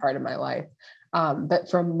huge part of my life. But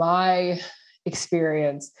from my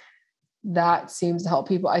experience, that seems to help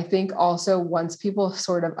people. I think also once people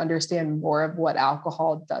sort of understand more of what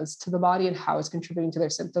alcohol does to the body and how it's contributing to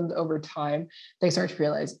their symptoms over time, they start to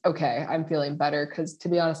realize, okay, I'm feeling better. Because to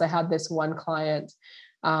be honest, I had this one client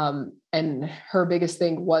and her biggest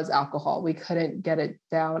thing was alcohol. We couldn't get it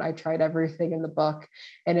down. I tried everything in the book,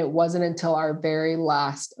 and it wasn't until our very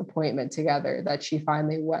last appointment together that she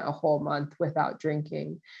finally went a whole month without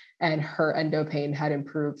drinking, and her endo pain had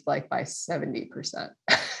improved like by 70%.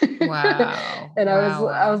 Wow. And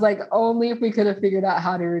I was like, only if we could have figured out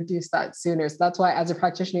how to reduce that sooner. So that's why, as a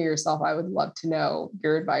practitioner yourself, I would love to know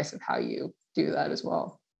your advice of how you do that as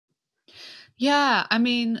well. Yeah, I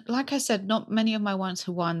mean, like I said, not many of my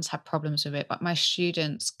one-to-ones have problems with it, but my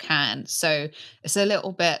students can. So it's a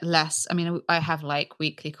little bit less. I mean, I have like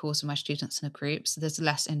weekly calls with my students in a group, so there's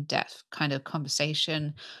less in-depth kind of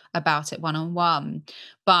conversation about it one-on-one.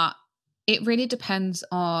 But it really depends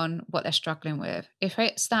on what they're struggling with. If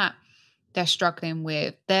it's that they're struggling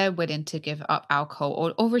with, they're willing to give up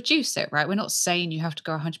alcohol or reduce it, right? We're not saying you have to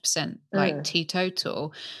go 100% like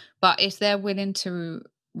teetotal, but if they're willing to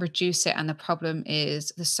reduce it and the problem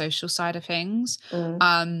is the social side of things,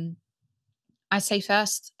 I say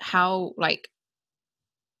first, how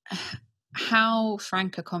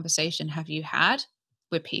frank a conversation have you had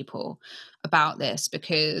with people about this?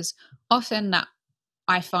 Because often that,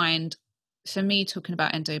 I find, for me, talking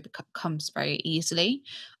about endo comes very easily,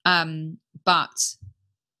 but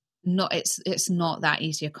it's not that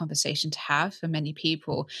easy a conversation to have for many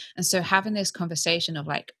people. And so having this conversation of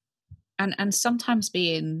like, and sometimes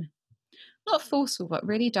being not forceful, but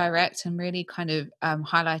really direct and really kind of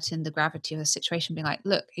highlighting the gravity of the situation, being like,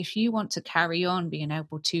 look, if you want to carry on being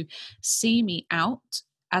able to see me out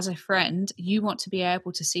as a friend, you want to be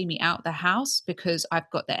able to see me out the house because I've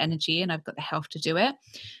got the energy and I've got the health to do it,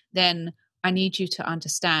 then I need you to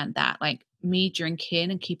understand that, like, me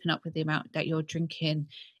drinking and keeping up with the amount that you're drinking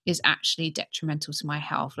is actually detrimental to my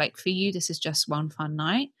health. Like, for you, this is just one fun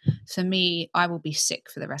night. For me, I will be sick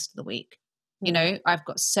for the rest of the week. You know, I've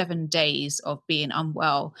got 7 days of being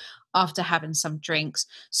unwell after having some drinks.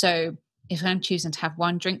 So if I'm choosing to have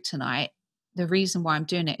one drink tonight, the reason why I'm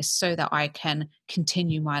doing it is so that I can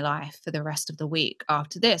continue my life for the rest of the week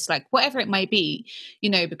after this, like whatever it may be, you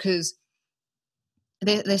know, because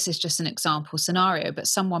this is just an example scenario, but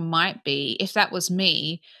someone might be, if that was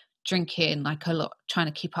me drinking like a lot, trying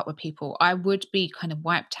to keep up with people, I would be kind of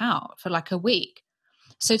wiped out for like a week.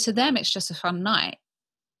 So to them, it's just a fun night.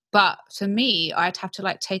 But for me, I'd have to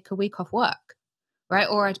like take a week off work, right?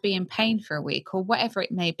 Or I'd be in pain for a week or whatever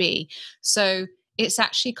it may be. So it's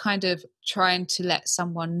actually kind of trying to let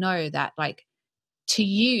someone know that, like, to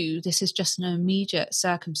you, this is just an immediate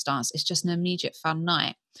circumstance. It's just an immediate fun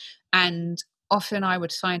night. And often I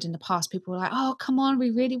would find in the past, people were like, oh, come on, we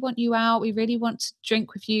really want you out. We really want to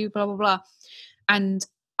drink with you, blah, blah, blah. And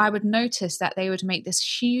I would notice that they would make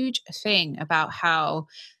this huge thing about how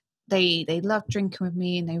they loved drinking with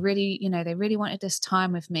me and they really, you know, they really wanted this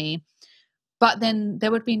time with me. But then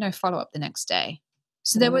there would be no follow-up the next day.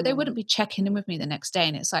 So they wouldn't be checking in with me the next day.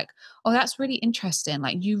 And it's like, oh, that's really interesting.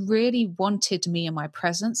 Like, you really wanted me and my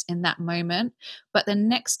presence in that moment, but the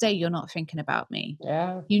next day you're not thinking about me.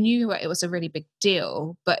 Yeah. You knew it was a really big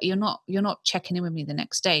deal, but you're not checking in with me the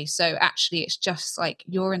next day. So actually it's just like,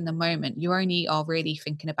 you're in the moment. You only are really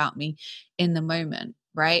thinking about me in the moment,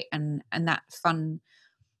 right? And that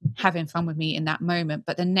having fun with me in that moment.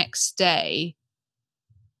 But the next day,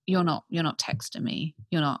 you're not texting me.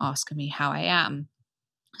 You're not asking me how I am.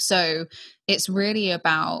 So it's really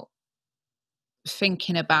about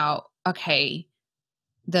thinking about, okay,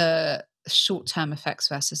 the short-term effects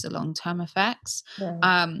versus the long-term effects.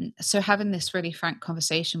 Yeah. So having this really frank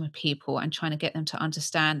conversation with people and trying to get them to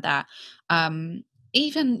understand that,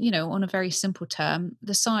 even, on a very simple term,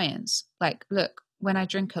 the science, like, look, when I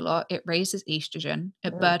drink a lot, it raises estrogen.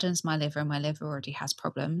 It burdens my liver, and my liver already has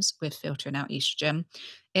problems with filtering out estrogen.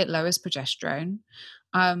 It lowers progesterone.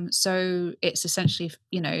 So it's essentially,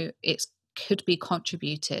 it's could be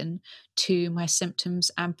contributing to my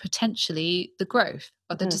symptoms and potentially the growth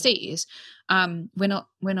of the disease. We're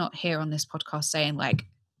not here on this podcast saying like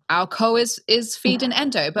alcohol is feeding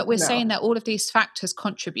endo, but we're saying that all of these factors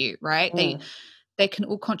contribute, right? They can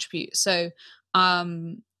all contribute. So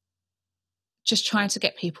just trying to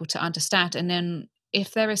get people to understand. And then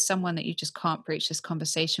if there is someone that you just can't breach this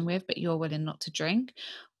conversation with, but you're willing not to drink,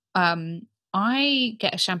 I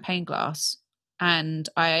get a champagne glass and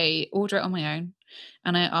I order it on my own.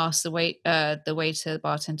 And I ask the waiter, the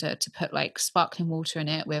bartender, to put like sparkling water in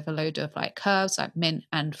it with a load of like herbs, like mint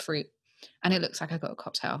and fruit. And it looks like I got a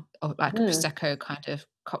cocktail, or like a Prosecco kind of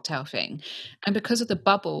cocktail thing. And because of the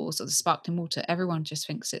bubbles of the sparkling water, everyone just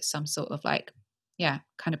thinks it's some sort of like,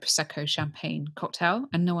 kind of Prosecco champagne cocktail,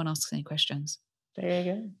 and no one asks any questions. There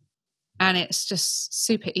you go. And it's just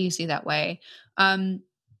super easy that way.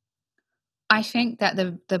 I think that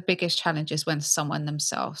the biggest challenge is when someone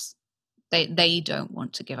themselves, they don't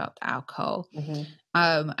want to give up the alcohol.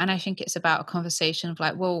 And I think it's about a conversation of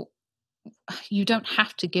like, well, you don't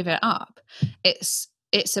have to give it up.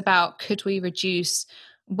 It's about, could we reduce,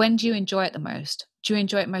 when do you enjoy it the most? Do you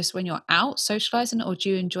enjoy it most when you're out socializing, or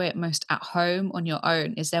do you enjoy it most at home on your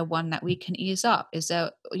own? Is there one that we can ease up? Is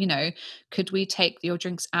there, could we take your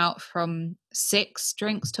drinks out from 6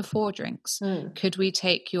 drinks to 4 drinks? Could we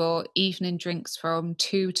take your evening drinks from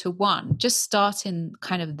 2 to 1? Just starting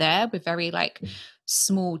kind of there with very like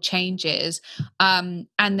small changes. And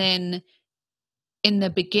then in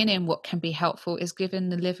the beginning, what can be helpful is giving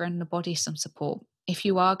the liver and the body some support. If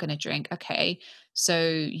you are going to drink, okay, so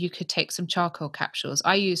you could take some charcoal capsules.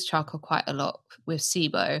 I use charcoal quite a lot with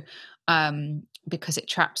SIBO because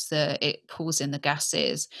it pulls in the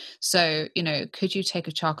gases. So, could you take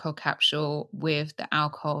a charcoal capsule with the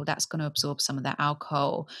alcohol? That's going to absorb some of that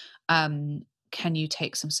alcohol. Can you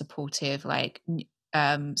take some supportive like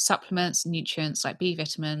supplements, nutrients like B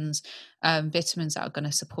vitamins, vitamins that are going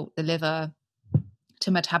to support the liver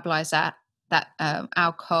to metabolize that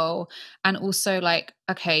alcohol? And also like,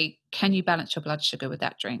 okay, can you balance your blood sugar with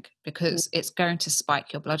that drink? Because it's going to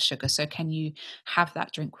spike your blood sugar. So can you have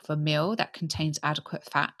that drink with a meal that contains adequate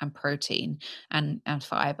fat and protein and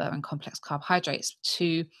fiber and complex carbohydrates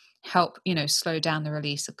to help, slow down the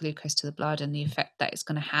release of glucose to the blood and the effect that it's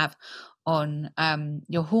going to have on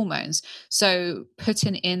your hormones. So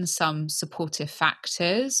putting in some supportive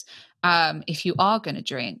factors if you are going to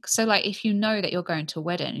drink. So like, if you know that you're going to a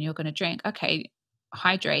wedding and you're going to drink, okay,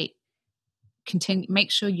 hydrate, continue,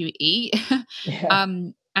 make sure you eat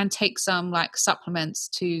and take some like supplements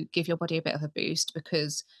to give your body a bit of a boost,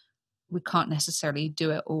 because we can't necessarily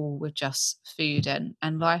do it all with just food and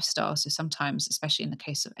lifestyle. So sometimes, especially in the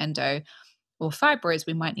case of endo or fibroids,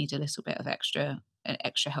 we might need a little bit of extra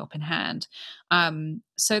help in hand.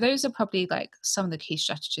 So those are probably like some of the key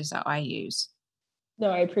strategies that I use. No,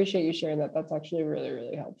 I appreciate you sharing that. That's actually really,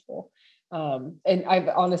 really helpful. And I've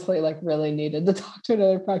honestly like really needed to talk to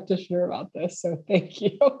another practitioner about this. So thank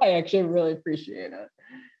you. I actually really appreciate it.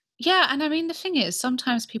 Yeah. And I mean, the thing is,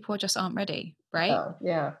 sometimes people just aren't ready, right? Oh,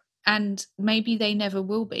 yeah. And maybe they never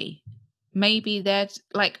will be. Maybe they're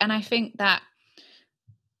like, and I think that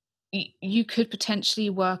you could potentially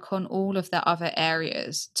work on all of the other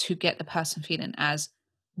areas to get the person feeling as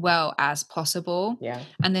well as possible. Yeah.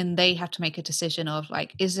 And then they have to make a decision of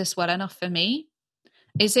like, is this well enough for me?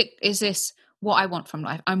 Is this what I want from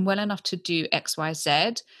life? I'm well enough to do X, Y,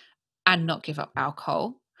 Z and not give up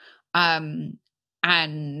alcohol.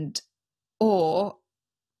 Or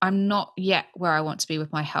I'm not yet where I want to be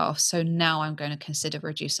with my health. So now I'm going to consider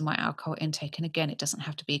reducing my alcohol intake. And again, it doesn't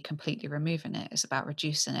have to be completely removing it. It's about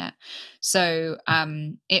reducing it. So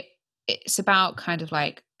it's about kind of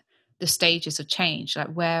like the stages of change. Like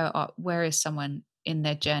where is someone in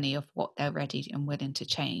their journey of what they're ready and willing to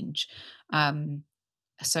change.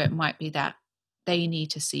 So it might be that they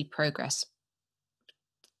need to see progress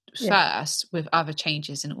first with other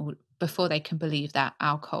changes in all before they can believe that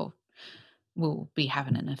alcohol will be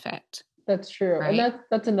having an effect. That's true. Right? And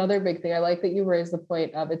that's another big thing. I like that you raised the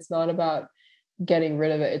point of it's not about getting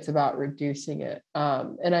rid of it, it's about reducing it.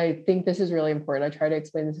 And I think this is really important. I try to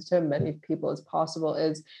explain this to as many people as possible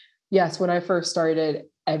is, yes, when I first started,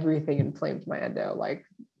 everything inflamed my endo, like,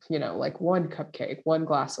 you know, like one cupcake, one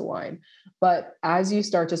glass of wine. But as you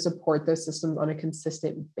start to support those systems on a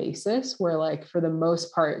consistent basis, where like for the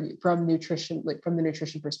most part from nutrition, like from the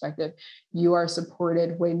nutrition perspective, you are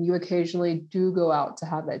supported when you occasionally do go out to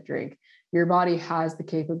have that drink, your body has the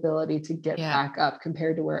capability to get back up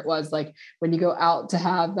compared to where it was. Like when you go out to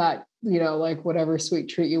have that, you know, like whatever sweet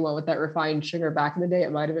treat you want with that refined sugar back in the day,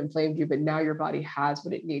 it might have inflamed you, but now your body has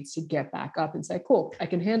what it needs to get back up and say, cool, I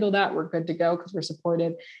can handle that. We're good to go because we're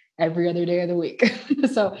supported every other day of the week.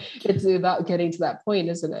 So it's about getting to that point,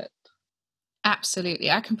 isn't it? Absolutely.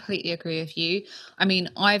 I completely agree with you. I mean,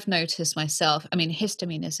 I've noticed myself, I mean,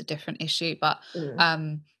 histamine is a different issue, but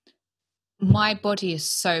my body is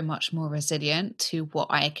so much more resilient to what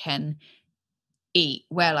I can eat,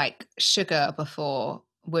 where like sugar before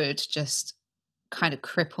would just kind of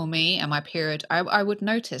cripple me and my period. I would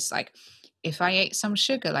notice like if I ate some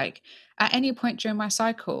sugar, like at any point during my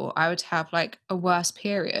cycle, I would have like a worse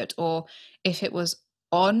period. Or if it was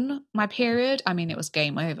on my period, I mean, it was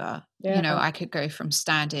game over. You know, I could go from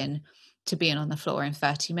standing to being on the floor in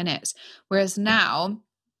 30 minutes. Whereas now,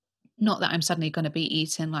 not that I'm suddenly going to be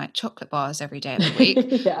eating like chocolate bars every day of the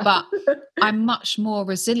week, but I'm much more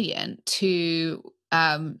resilient to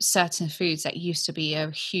certain foods that used to be a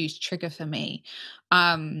huge trigger for me.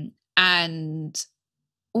 And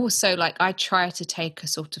also like I try to take a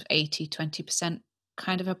sort of 80-20%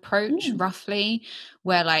 kind of approach roughly,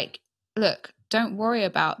 where like, look, don't worry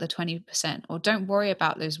about the 20% or don't worry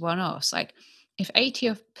about those one-offs. Like if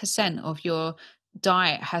 80% of your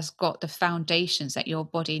diet has got the foundations that your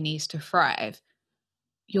body needs to thrive,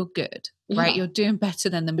 you're good, right? You're doing better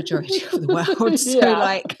than the majority of the world. So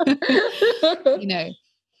like, you know,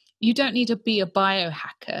 you don't need to be a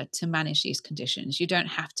biohacker to manage these conditions. You don't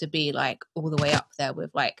have to be like all the way up there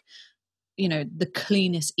with like, you know, the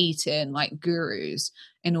cleanest eating like gurus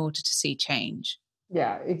in order to see change.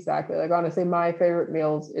 Yeah, exactly. Like honestly, my favorite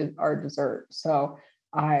meals are dessert. So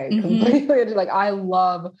I completely like I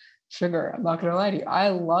love sugar. I'm not gonna lie to you. I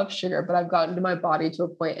love sugar, but I've gotten to my body to a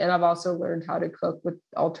point, and I've also learned how to cook with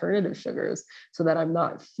alternative sugars so that I'm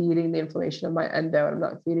not feeding the inflammation of my endo, and I'm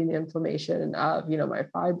not feeding the inflammation of, you know, my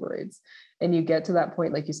fibroids. And you get to that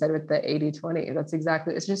point, like you said, with the 80-20. That's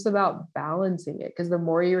exactly, it's just about balancing it. Because the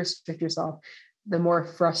more you restrict yourself, the more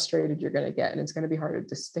frustrated you're going to get, and it's going to be harder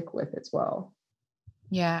to stick with as well.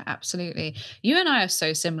 Yeah, absolutely. You and I are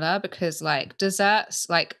so similar because like desserts,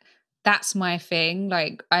 like that's my thing.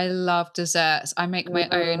 Like I love desserts. I make my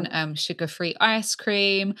own sugar-free ice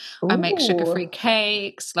cream. I make sugar-free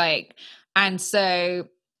cakes. Like, and so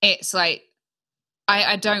it's like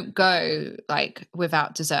I don't go like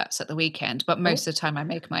without desserts at the weekend, but most of the time I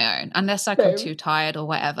make my own. Unless like I'm too tired or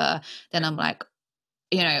whatever, then I'm like,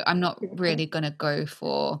 you know, I'm not really gonna go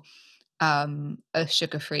for a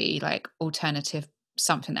sugar-free like alternative,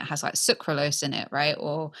 something that has like sucralose in it, right?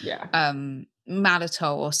 Or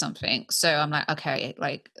maltitol or something. So I'm like, okay,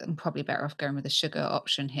 like I'm probably better off going with the sugar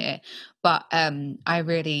option here. But I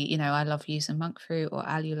really, you know, I love using monk fruit or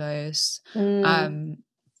allulose.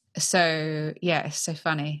 So yeah, it's so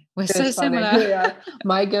funny. We're so similar. Yeah.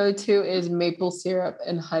 My go-to is maple syrup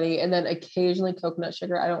and honey, and then occasionally coconut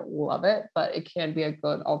sugar. I don't love it, but it can be a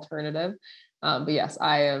good alternative. But yes,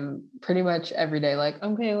 I am pretty much every day like,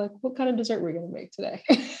 okay, like what kind of dessert are we gonna make today?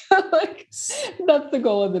 Like that's the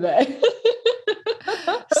goal of the day.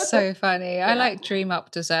 So funny. I like dream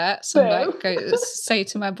up desserts. I'm like, go say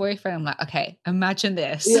to my boyfriend, I'm like, okay, imagine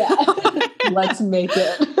this. Let's make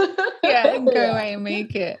it. And go away and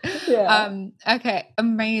make it. Okay,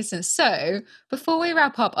 amazing. So before we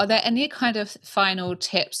wrap up, are there any kind of final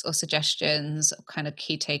tips or suggestions or kind of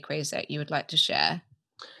key takeaways that you would like to share?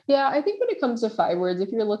 Yeah, I think when it comes to fibroids, if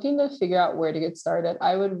you're looking to figure out where to get started,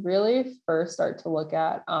 I would really first start to look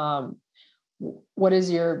at what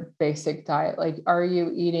is your basic diet? Like, are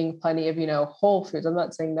you eating plenty of, whole foods? I'm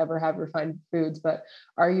not saying never have refined foods, but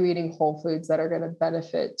are you eating whole foods that are going to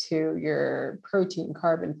benefit to your protein,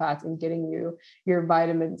 carb, and fats, and getting you your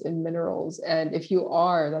vitamins and minerals? And if you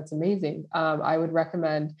are, that's amazing. I would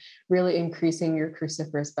recommend really increasing your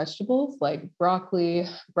cruciferous vegetables like broccoli,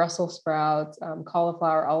 Brussels sprouts,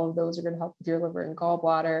 cauliflower. All of those are going to help with your liver and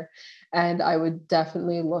gallbladder. And I would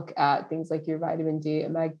definitely look at things like your vitamin D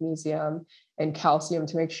and magnesium and calcium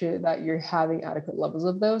to make sure that you're having adequate levels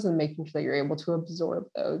of those and making sure that you're able to absorb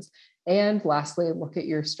those. And lastly, look at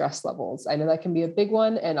your stress levels. I know that can be a big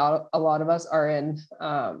one. And a lot of us are in,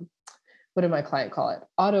 what did my client call it?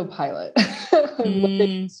 Autopilot.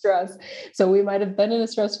 Stress. So we might have been in a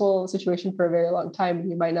stressful situation for a very long time, and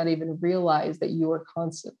you might not even realize that you are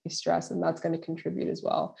constantly stressed, and that's going to contribute as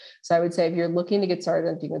well. So I would say if you're looking to get started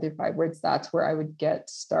on dealing with your fibroids, that's where I would get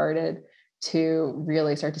started to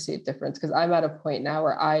really start to see a difference. Because I'm at a point now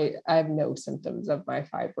where I have no symptoms of my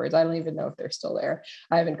fibroids. I don't even know if they're still there.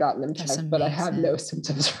 I haven't gotten them checked, but I have no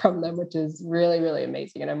symptoms from them, which is really, really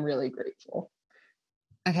amazing. And I'm really grateful.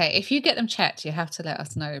 Okay, if you get them checked, you have to let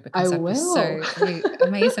us know, because that'd be so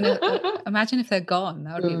amazing. Imagine if they're gone.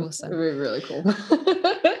 That would be awesome. It would be really cool.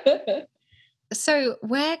 So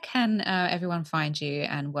where can everyone find you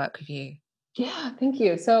and work with you? Yeah, thank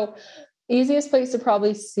you. So easiest place to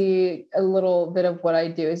probably see a little bit of what I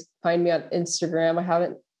do is find me on Instagram. I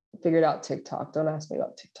haven't figured out TikTok. Don't ask me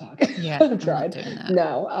about TikTok. Yeah, I've tried.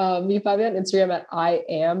 No. You find me on Instagram at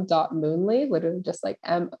iam.moonly, literally just like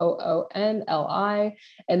MOONLI.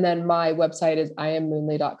 And then my website is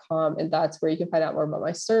iammoonly.com. And that's where you can find out more about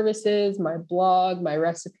my services, my blog, my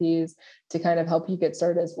recipes, to kind of help you get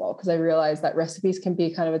started as well. Because I realize that recipes can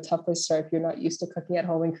be kind of a tough place to start if you're not used to cooking at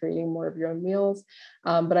home and creating more of your own meals.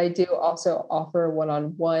 But I do also offer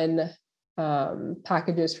one-on-one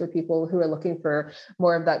packages for people who are looking for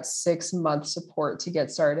more of that 6-month support to get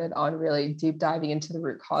started on really deep diving into the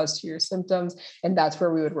root cause to your symptoms. And that's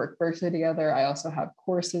where we would work virtually together. I also have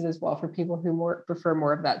courses as well for people who prefer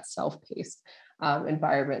more of that self-paced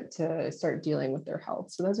environment to start dealing with their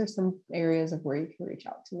health. So those are some areas of where you can reach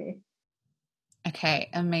out to me. Okay,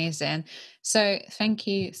 amazing. So thank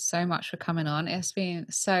you so much for coming on. It's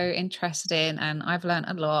been so interesting and I've learned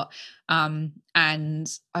a lot.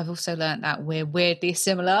 And I've also learned that we're weirdly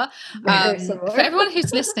similar. Very similar. For everyone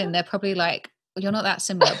who's listening, they're probably like, well, you're not that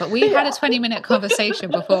similar, but we had a 20-minute conversation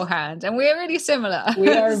beforehand and we're really similar. We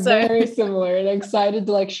are very similar, and excited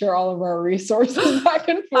to share all of our resources back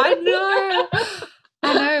and forth. I know.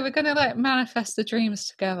 We're going to manifest the dreams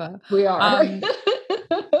together. We are.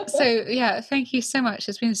 So yeah, thank you so much.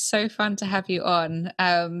 It's been so fun to have you on.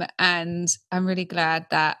 And I'm really glad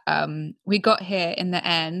that we got here in the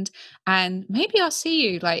end, and maybe I'll see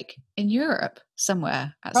you in Europe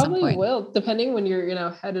somewhere at some point. Probably will, depending when you're,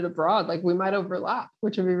 headed abroad. We might overlap,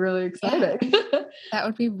 which would be really exciting. Yeah. That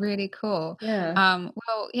would be really cool. Yeah.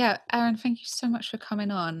 Well, yeah, Erin, thank you so much for coming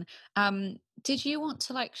on. Did you want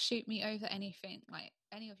to shoot me over anything,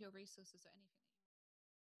 any of your resources or anything?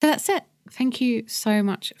 So that's it. Thank you so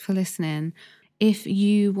much for listening. If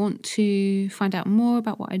you want to find out more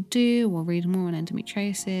about what I do or read more on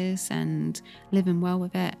endometriosis and living well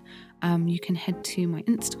with it, you can head to my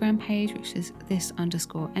Instagram page, which is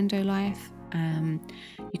this_endolife.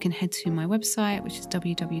 You can head to my website, which is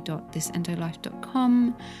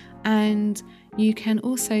www.thisendolife.com. And you can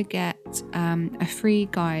also get a free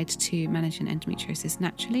guide to managing endometriosis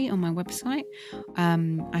naturally on my website.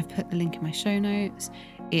 I've put the link in my show notes.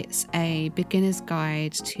 It's a beginner's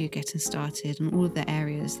guide to getting started on all of the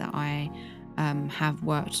areas that I have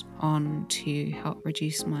worked on to help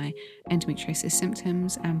reduce my endometriosis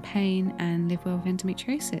symptoms and pain and live well with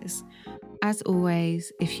endometriosis. As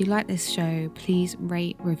always, if you like this show, please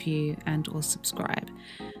rate, review, and or subscribe.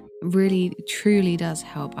 Really, truly does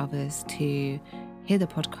help others to hear the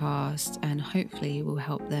podcast, and hopefully will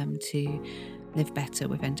help them to live better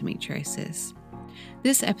with endometriosis.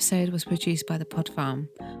 This episode was produced by The Pod Farm.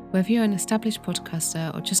 Whether you're an established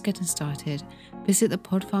podcaster or just getting started, visit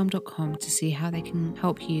thepodfarm.com to see how they can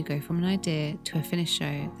help you go from an idea to a finished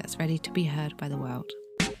show that's ready to be heard by the world.